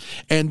artists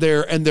and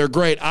they're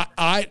great.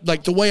 I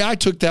like the way I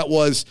took that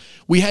was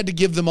we had to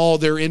give them all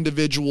their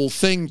individual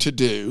thing to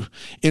do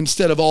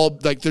instead of all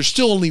like there's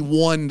still only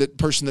one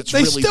person that's they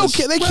really still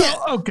can't,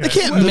 they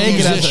can't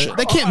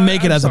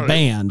make it as a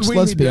band.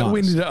 Let's be honest.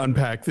 We need to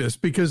unpack this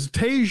because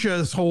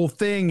Taja's whole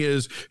thing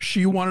is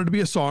she wanted to be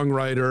a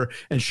songwriter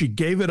and she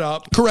gave it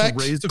up to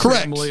raise a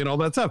family and all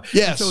that stuff.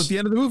 Yes. And so at the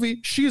end of the movie,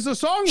 she's a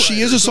songwriter.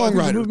 She is a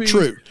songwriter.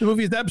 True. The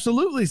movie is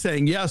absolutely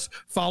saying, yes,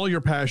 follow your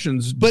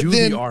passions, but do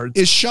then the arts.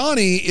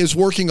 Ishani is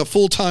working a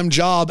full-time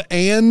job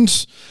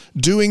and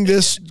doing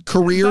this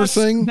career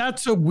thing.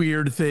 That's a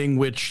weird thing,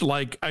 which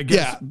like, I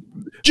guess. Yeah.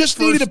 Just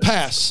needed a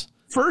pass.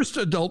 First,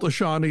 adult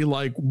Ashani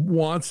like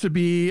wants to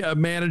be a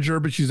manager,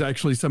 but she's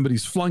actually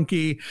somebody's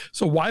flunky.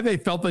 So why they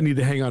felt the need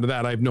to hang on to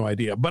that, I have no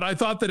idea. But I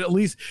thought that at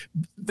least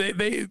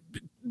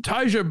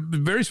Taja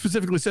very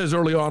specifically says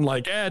early on,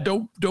 like,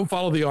 don't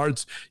follow the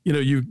arts. You know,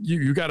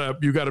 you gotta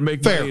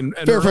make money and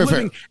earn a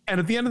living. And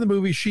at the end of the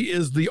movie, she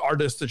is the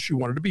artist that she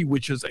wanted to be,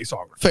 which is a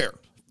songwriter. Fair.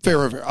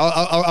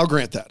 I'll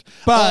grant that.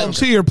 But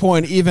to your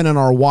point, even in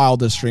our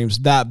wildest dreams,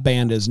 that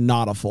band is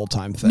not a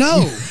full-time thing.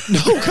 No,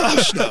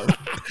 gosh, no.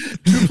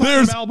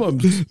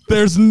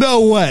 There's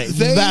no way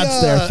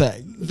that's their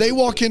thing. They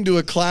walk into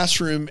a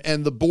classroom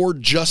and the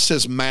board just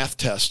says math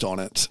test on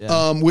it,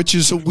 which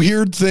is a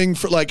weird thing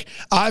for like,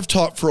 I've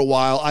taught for a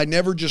while. I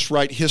never just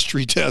write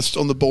history test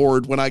on the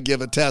board when I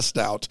give a test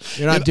out.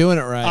 You're not doing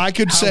it right. I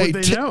could say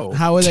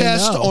How would they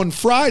test know? on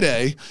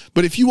Friday,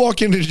 but if you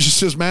walk in and it just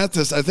says math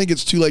test, I think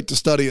it's too late to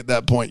study at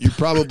that point. You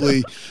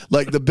probably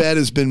like the bet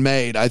has been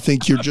made. I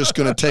think you're just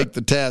going to take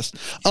the test.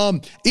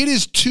 It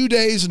is 2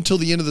 days until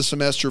the end of the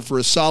semester for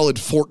a solid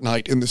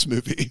fortnight in this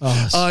movie.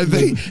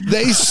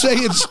 They say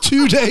it's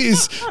 2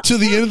 days to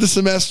the end of the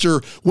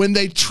semester when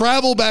they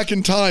travel back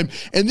in time,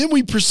 and then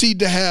we proceed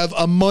to have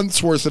a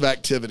month's worth of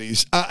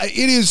activities.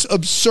 It is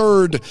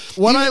absurd.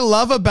 What I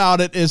love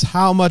about it is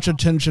how much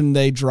attention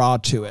they draw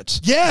to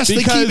it. Yes, they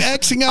keep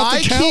Xing out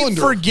the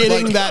calendar. I keep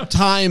forgetting that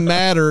time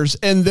matters,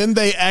 and then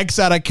they X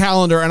out a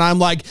calendar, and I'm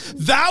like,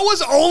 that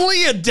was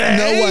only a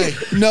day?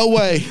 No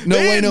way, no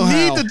how.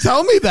 They need to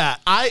tell me that.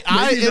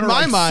 In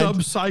my mind,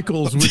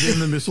 sub-cycles within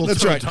the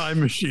Mistletoe time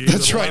machine.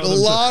 That's right. A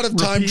lot of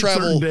time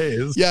travel.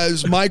 Days. Yeah,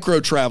 is micro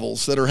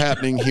travels that are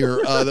happening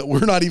here that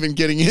we're not even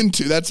getting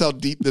into. That's how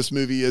deep this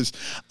movie is.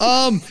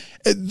 A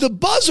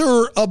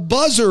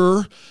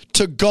buzzer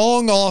to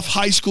gong off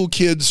high school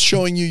kids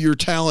showing you your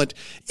talent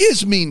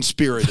is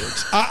mean-spirited.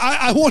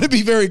 I want to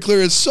be very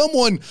clear. As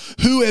someone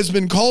who has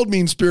been called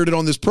mean-spirited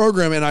on this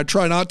program, and I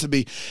try not to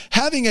be,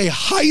 having a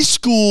high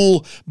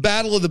school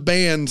battle of the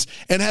bands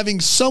and having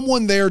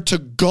someone there to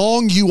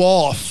gong you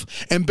off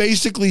and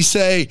basically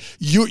say,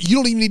 you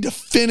don't even need to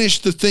finish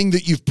the thing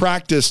that you've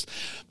practiced,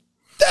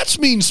 that's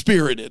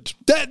mean-spirited.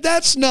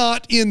 That's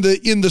not in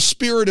the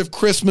spirit of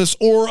Christmas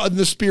or in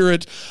the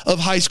spirit of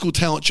high school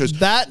talent shows.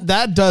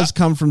 That does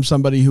come from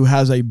somebody who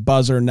has a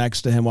buzzer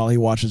next to him while he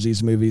watches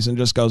these movies and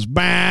just goes,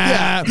 bah.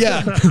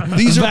 Yeah.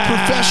 These are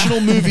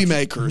professional movie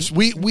makers.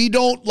 We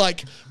don't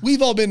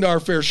we've all been to our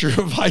fair share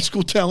of high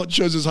school talent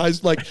shows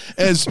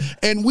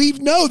and we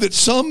know that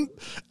some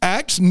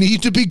acts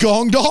need to be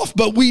gonged off,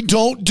 but we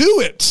don't do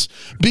it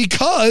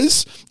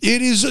because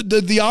it is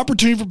the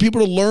opportunity for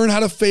people to learn how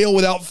to fail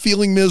without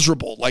feeling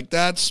miserable.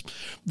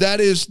 That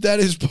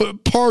is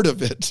part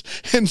of it.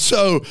 And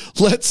so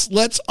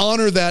let's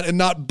honor that and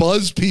not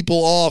buzz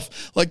people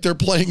off like they're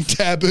playing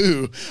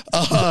Taboo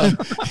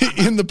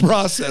in the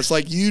process.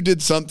 Like, you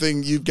did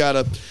something, you've got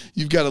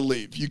to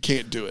leave. You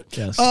can't do it.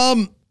 Yes.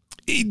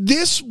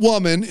 This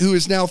woman, who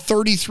is now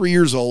 33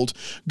 years old,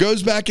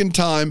 goes back in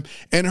time,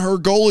 and her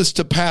goal is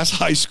to pass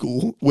high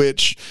school,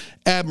 which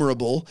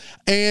admirable.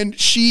 And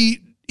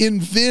she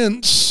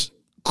invents,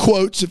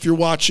 quotes, if you're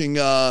watching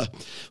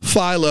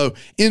Philo,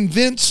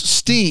 invents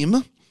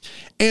steam.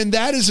 And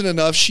that isn't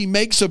enough. She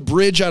makes a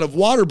bridge out of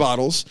water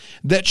bottles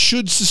that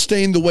should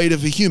sustain the weight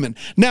of a human.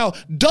 Now,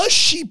 does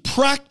she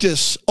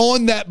practice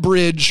on that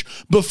bridge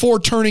before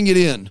turning it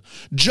in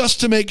just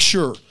to make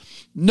sure?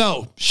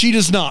 No, she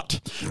does not.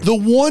 The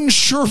one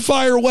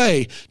surefire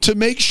way to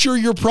make sure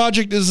your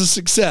project is a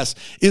success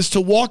is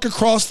to walk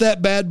across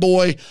that bad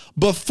boy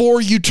before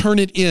you turn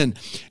it in.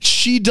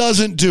 She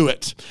doesn't do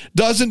it.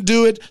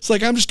 It's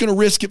like, I'm just going to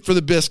risk it for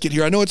the biscuit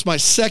here. I know it's my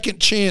second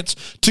chance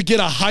to get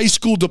a high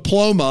school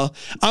diploma.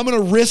 I'm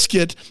going to risk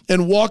it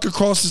and walk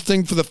across this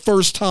thing for the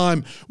first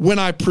time when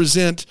I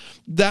present.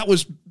 That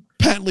was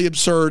patently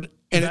absurd.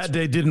 And that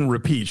day didn't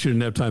repeat. She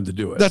didn't have time to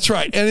do it. That's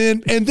right.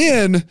 And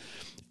then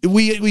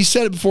we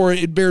said it before,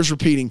 it bears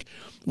repeating.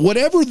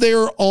 Whatever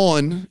they're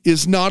on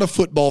is not a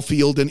football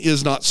field and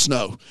is not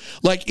snow.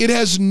 Like, it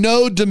has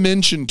no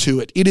dimension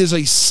to it. It is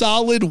a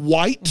solid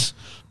white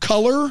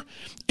color.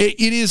 It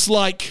is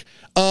like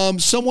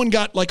someone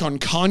got on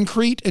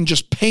concrete and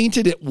just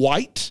painted it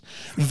white.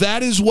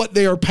 That is what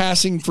they are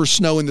passing for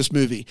snow in this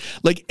movie.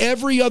 Like,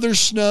 every other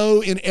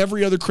snow in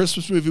every other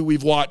Christmas movie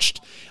we've watched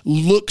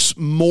looks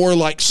more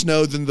like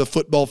snow than the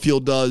football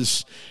field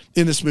does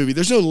in this movie.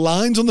 There's no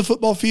lines on the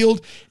football field,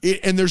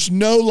 and there's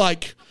no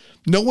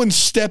one's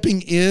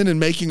stepping in and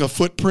making a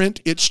footprint.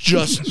 It's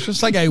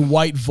just like a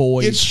white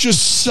void. It's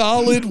just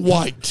solid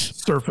white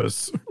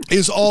surface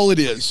is all it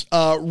is.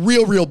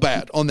 Real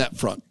bad on that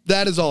front.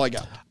 That is all I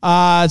got.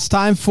 It's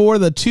time for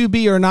the to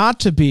be or not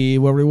to be,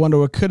 where we wonder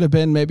what could have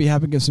been, maybe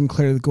have to give some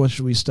clarity to what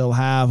should we still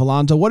have.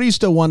 Alonzo, what are you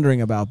still wondering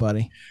about,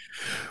 buddy?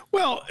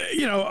 Well,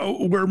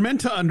 we're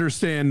meant to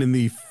understand in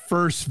the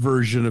first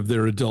version of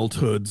their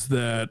adulthoods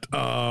that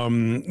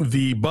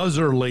the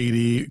buzzer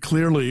lady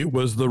clearly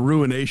was the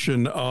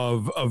ruination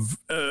of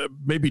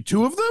maybe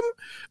two of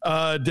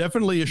them.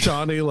 Definitely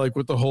Ashani,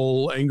 with the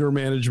whole anger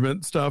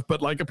management stuff,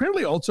 but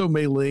apparently also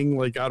Mei Ling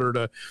got her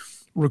to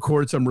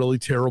record some really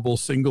terrible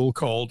single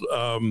called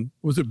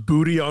was it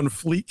Booty on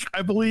Fleek,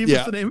 I believe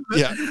is the name of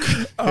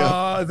it.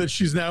 That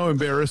she's now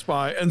embarrassed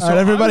by. And so, all right,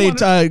 everybody,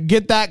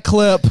 get that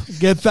clip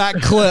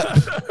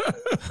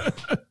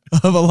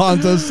of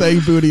Alonzo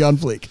saying "booty on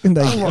fleek."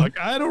 Look,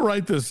 I don't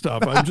write this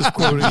stuff. I'm just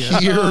quoting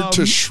it. Here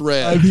to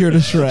shred. I'm here to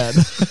shred.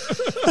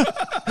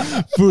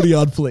 Booty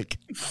on fleek.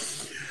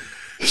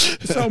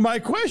 So my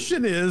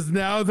question is,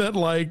 now that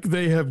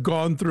they have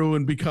gone through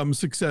and become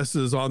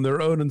successes on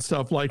their own and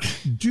stuff,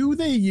 do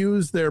they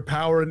use their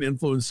power and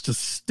influence to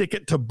stick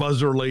it to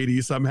Buzzer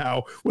Lady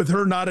somehow, with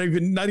her not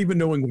even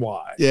knowing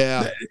why?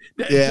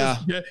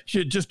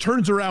 She just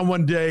turns around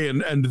one day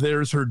and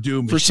there's her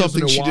doom for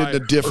something she did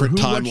in a different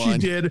timeline. What she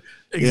did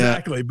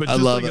exactly, yeah, but I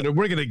love it.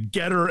 We're gonna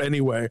get her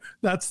anyway.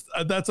 It's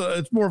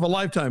more of a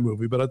Lifetime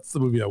movie, but that's the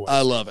movie I watch.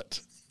 I love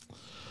it.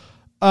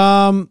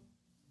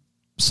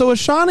 So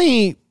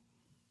Ashani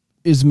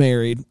is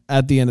married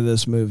at the end of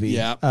this movie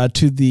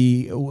to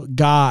the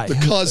guy,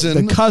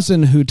 the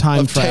cousin who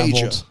time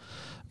traveled.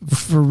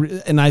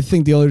 And I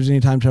think the only reason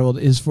he time traveled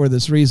is for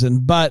this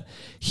reason. But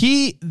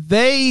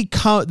they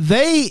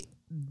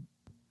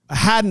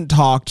hadn't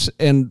talked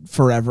in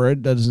forever.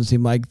 It doesn't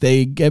seem like.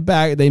 They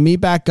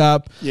meet back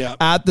up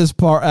at this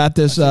pub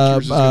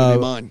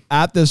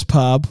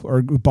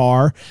or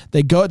bar.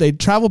 They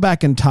travel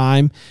back in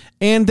time,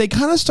 and they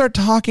kind of start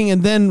talking,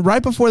 and then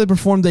right before they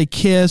perform, they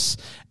kiss,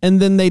 and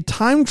then they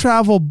time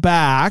travel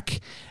back,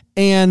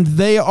 and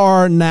they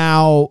are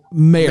now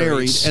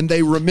married. And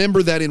they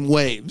remember that in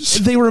waves.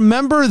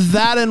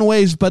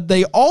 But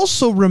they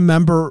also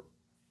remember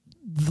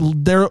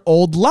their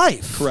old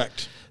life.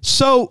 Correct.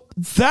 So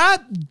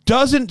that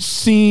doesn't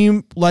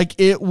seem like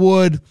it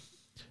would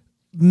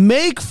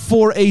make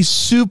for a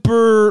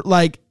super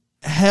like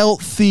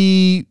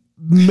healthy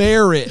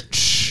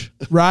marriage,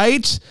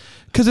 right?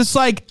 Because it's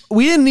like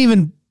we didn't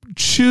even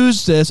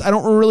choose this. I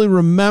don't really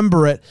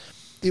remember it.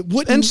 It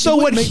wouldn't. And so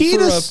it what make he for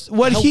does, a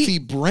what healthy he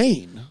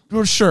brain,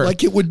 sure,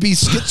 like it would be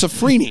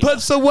schizophrenia.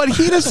 But so what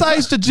he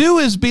decides to do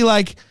is be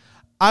like,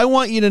 I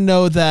want you to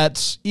know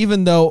that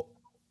even though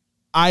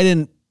I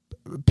didn't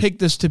pick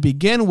this to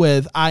begin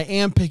with, I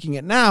am picking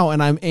it now,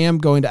 and I am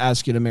going to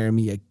ask you to marry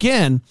me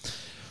again.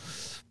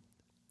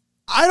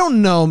 I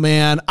don't know,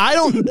 man.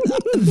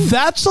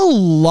 That's a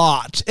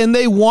lot. And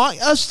they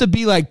want us to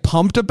be like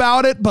pumped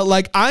about it, but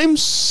like I'm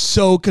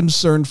so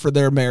concerned for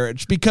their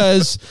marriage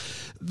because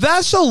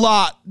that's a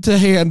lot to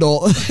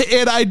handle.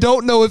 And I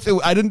don't know if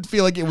I didn't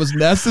feel like it was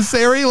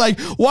necessary. Like,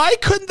 why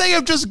couldn't they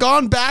have just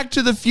gone back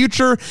to the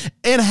future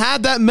and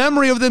had that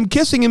memory of them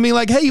kissing and being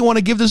like, hey, you want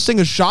to give this thing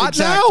a shot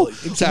now?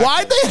 Exactly.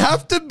 Why'd they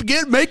have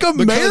to make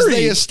them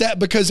marry?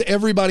 Because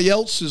everybody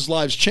else's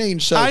lives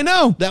changed. So I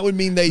know. That would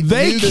mean they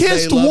knew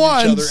kissed that they loved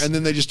once, each other, and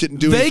then they just didn't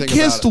do anything They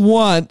kissed about it.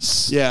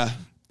 once. Yeah.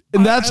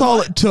 And that's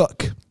all it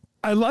took.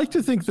 I like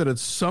to think that at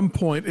some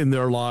point in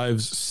their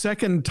lives,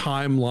 second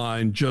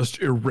timeline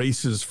just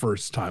erases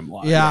first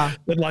timeline. Yeah.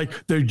 That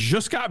like they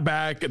just got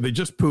back and they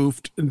just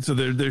poofed. And so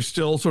they're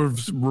still sort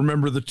of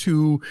remember the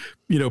two,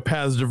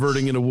 paths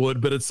diverting in a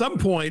wood. But at some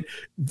point,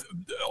 the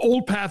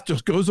old path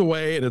just goes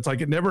away and it's like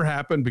it never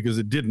happened because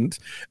it didn't.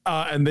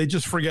 And they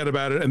just forget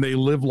about it and they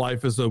live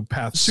life as though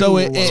path So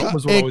two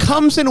it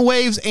comes in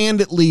waves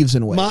and it leaves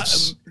in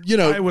waves.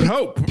 I would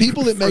hope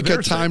people that make a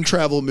their time sake.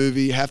 travel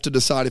movie have to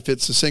decide if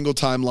it's a single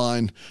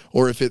timeline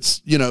or if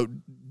it's,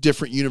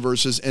 different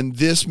universes. And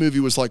this movie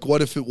was like,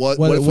 what if it was?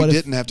 What if we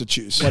didn't have to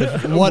choose?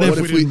 What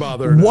if we didn't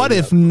bother? What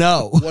if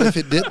no? What if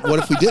it did? What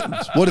if we didn't?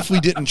 What if we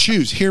didn't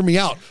choose? Hear me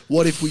out.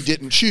 What if we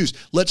didn't choose?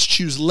 Let's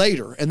choose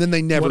later. And then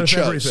they never What if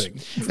chose.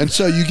 everything? And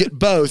so you get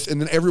both,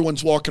 and then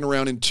everyone's walking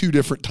around in two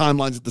different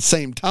timelines at the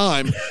same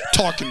time,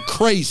 talking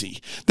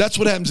crazy. That's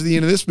what happens at the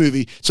end of this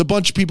movie. It's a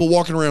bunch of people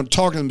walking around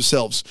talking to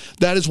themselves.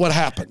 That is what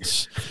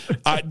happens.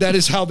 That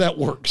is how that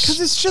works.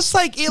 Because it's just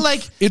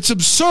It's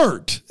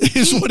absurd,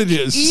 is what it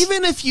is.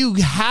 Even if you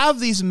have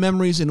these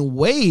memories in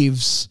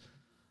waves,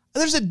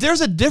 there's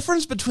a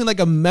difference between like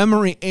a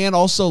memory and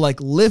also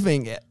like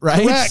living it,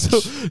 right?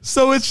 Correct.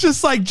 So it's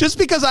just like, just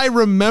because I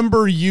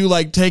remember you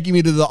like taking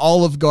me to the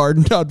Olive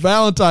Garden on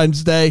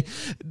Valentine's Day,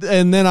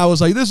 and then I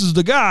was like, this is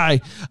the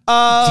guy,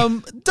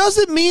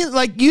 doesn't mean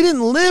like you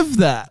didn't live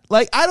that.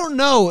 Like, I don't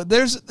know.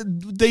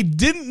 They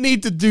didn't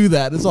need to do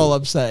that. Is all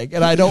I'm saying.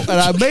 And I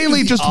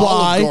mainly just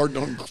why. Olive Garden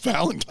on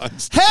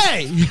Valentine's Day.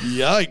 Hey,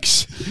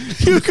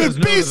 Yikes. you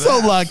could be so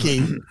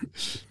lucky.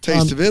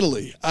 Taste of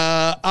Italy.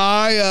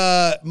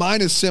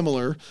 Mine is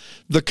similar.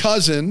 The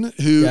cousin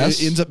who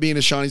ends up being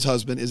Ashani's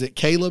husband, is it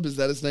Caleb? Is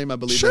that his name? I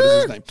believe that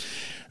is his name.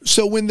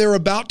 So when they're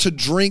about to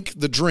drink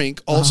the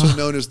drink, also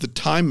known as the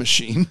time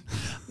machine,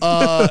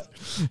 the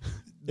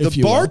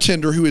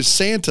bartender who is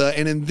Santa,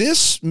 and in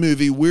this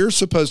movie, we're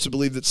supposed to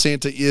believe that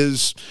Santa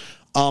is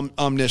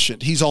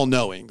omniscient. He's all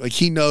knowing. Like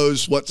he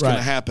knows what's going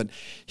to happen.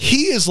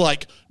 He is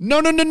like,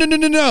 no.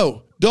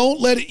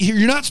 Don't let it.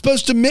 You're not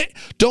supposed to mix.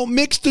 Don't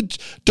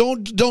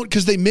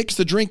because they mix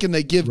the drink and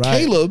they give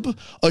Caleb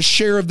a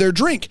share of their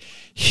drink.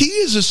 He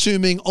is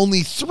assuming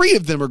only 3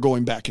 of them are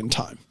going back in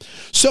time.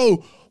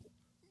 So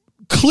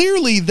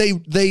clearly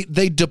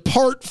they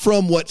depart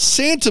from what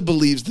Santa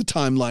believes the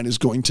timeline is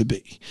going to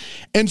be.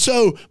 And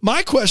so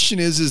my question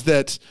is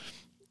that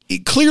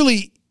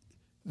clearly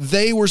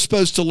they were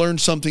supposed to learn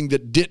something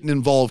that didn't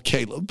involve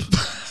Caleb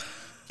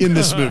in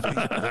this movie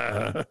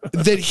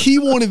that he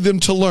wanted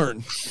them to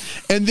learn.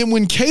 And then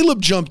when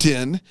Caleb jumped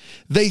in,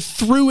 they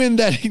threw in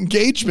that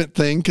engagement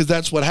thing because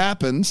that's what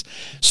happens.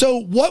 So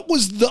what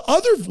was the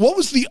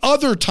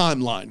other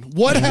timeline?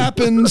 What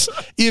happens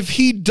if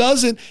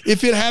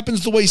it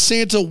happens the way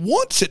Santa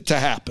wants it to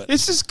happen?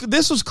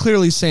 This was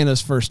clearly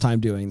Santa's first time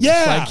doing this.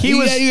 Yeah. Like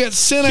he got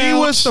sent out. He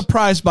was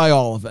surprised by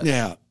all of it.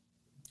 Yeah.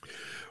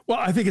 Well,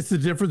 I think it's the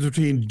difference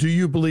between, do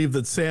you believe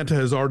that Santa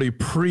has already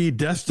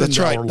predestined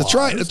our lives?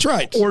 That's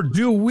right. Or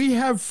do we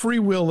have free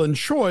will and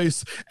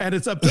choice, and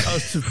it's up to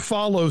us to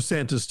follow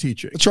Santa's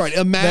teaching? That's right.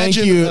 Thank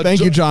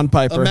you, John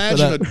Piper.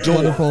 Imagine a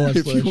door,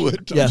 if you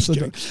would. Yes.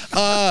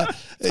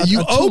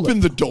 You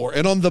open the door,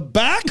 and on the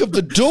back of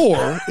the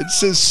door, it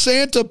says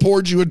Santa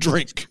poured you a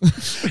drink.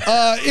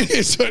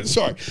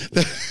 Sorry.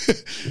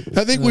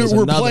 I think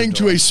we're playing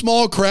to a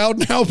small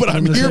crowd now, but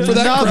I'm here for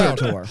that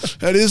crowd.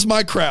 That is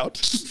my crowd.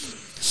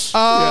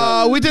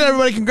 We did,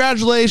 everybody.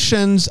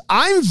 Congratulations.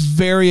 I'm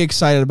very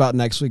excited about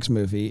next week's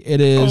movie. It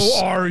is.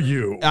 Oh, are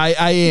you?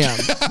 I am.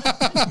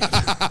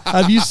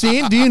 Have you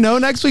seen? Do you know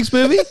next week's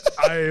movie?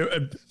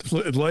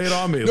 Lay it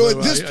on me. No,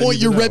 at this point,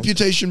 your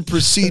reputation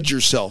precedes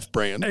yourself,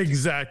 Brian.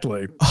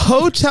 Exactly.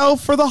 Hotel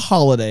for the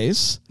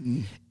Holidays.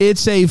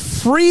 It's a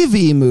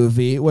freebie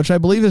movie, which I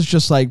believe is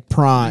just like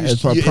Prime.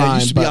 It's for Prime.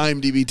 It used to be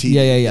IMDb TV.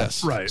 Yeah.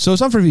 Yes. Right. So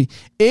it's on freebie.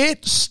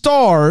 It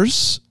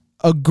stars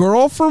A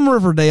Girl from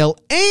Riverdale,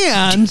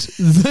 and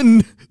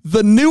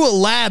the new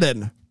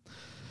Aladdin.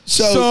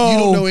 So you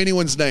don't know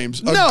anyone's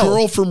names. A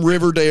girl from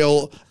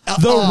Riverdale.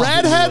 The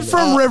redhead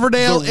from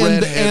Riverdale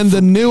and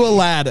the new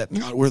Aladdin.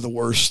 God, we're the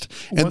worst.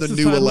 And What's the the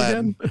new title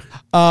Aladdin. again?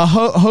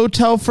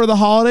 Hotel for the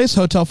Holidays.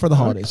 Hotel for the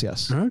Holidays,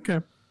 yes.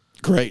 Okay.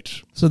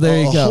 Great. So there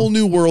you go. A whole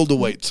new world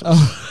awaits us.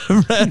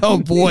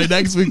 Oh boy,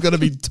 next week's going to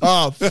be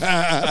tough. But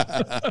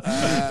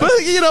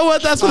you know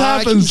what? That's what I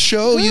can happens.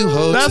 show you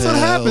hotels. That's what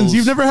happens.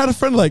 You've never had a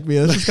friend like me.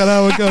 That's just kind of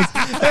how it goes.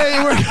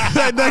 Hey, we're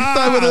back next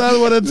time with another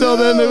one. Until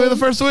then, we're the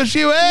first to wish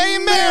you a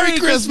Merry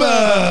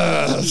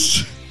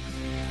Christmas.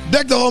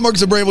 Deck the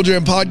Hallmark's a Bramble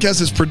Jam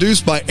podcast is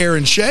produced by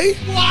Aaron Shea.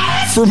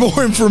 What? For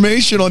more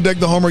information on Deck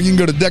the Hallmark, you can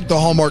go to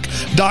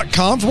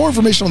deckthehallmark.com. For more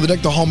information on the Deck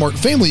the Hallmark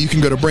family, you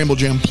can go to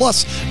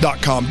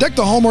bramblejamplus.com. Deck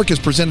the Hallmark is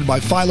presented by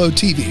Philo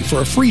TV.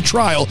 For a free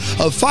trial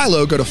of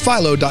Philo, go to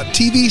philo.tv/DTH.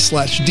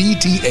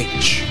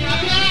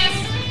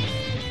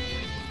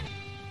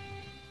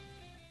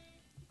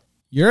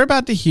 You're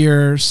about to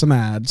hear some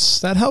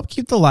ads that help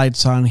keep the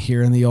lights on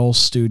here in the old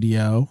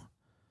studio.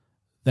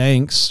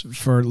 Thanks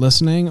for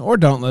listening or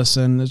don't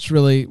listen. It's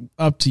really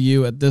up to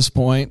you at this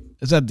point.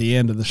 It's at the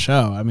end of the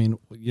show. I mean,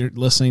 you're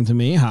listening to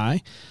me.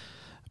 Hi.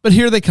 But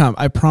here they come.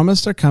 I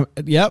promise they're coming.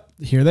 Yep,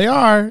 here they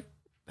are.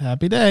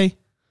 Happy day.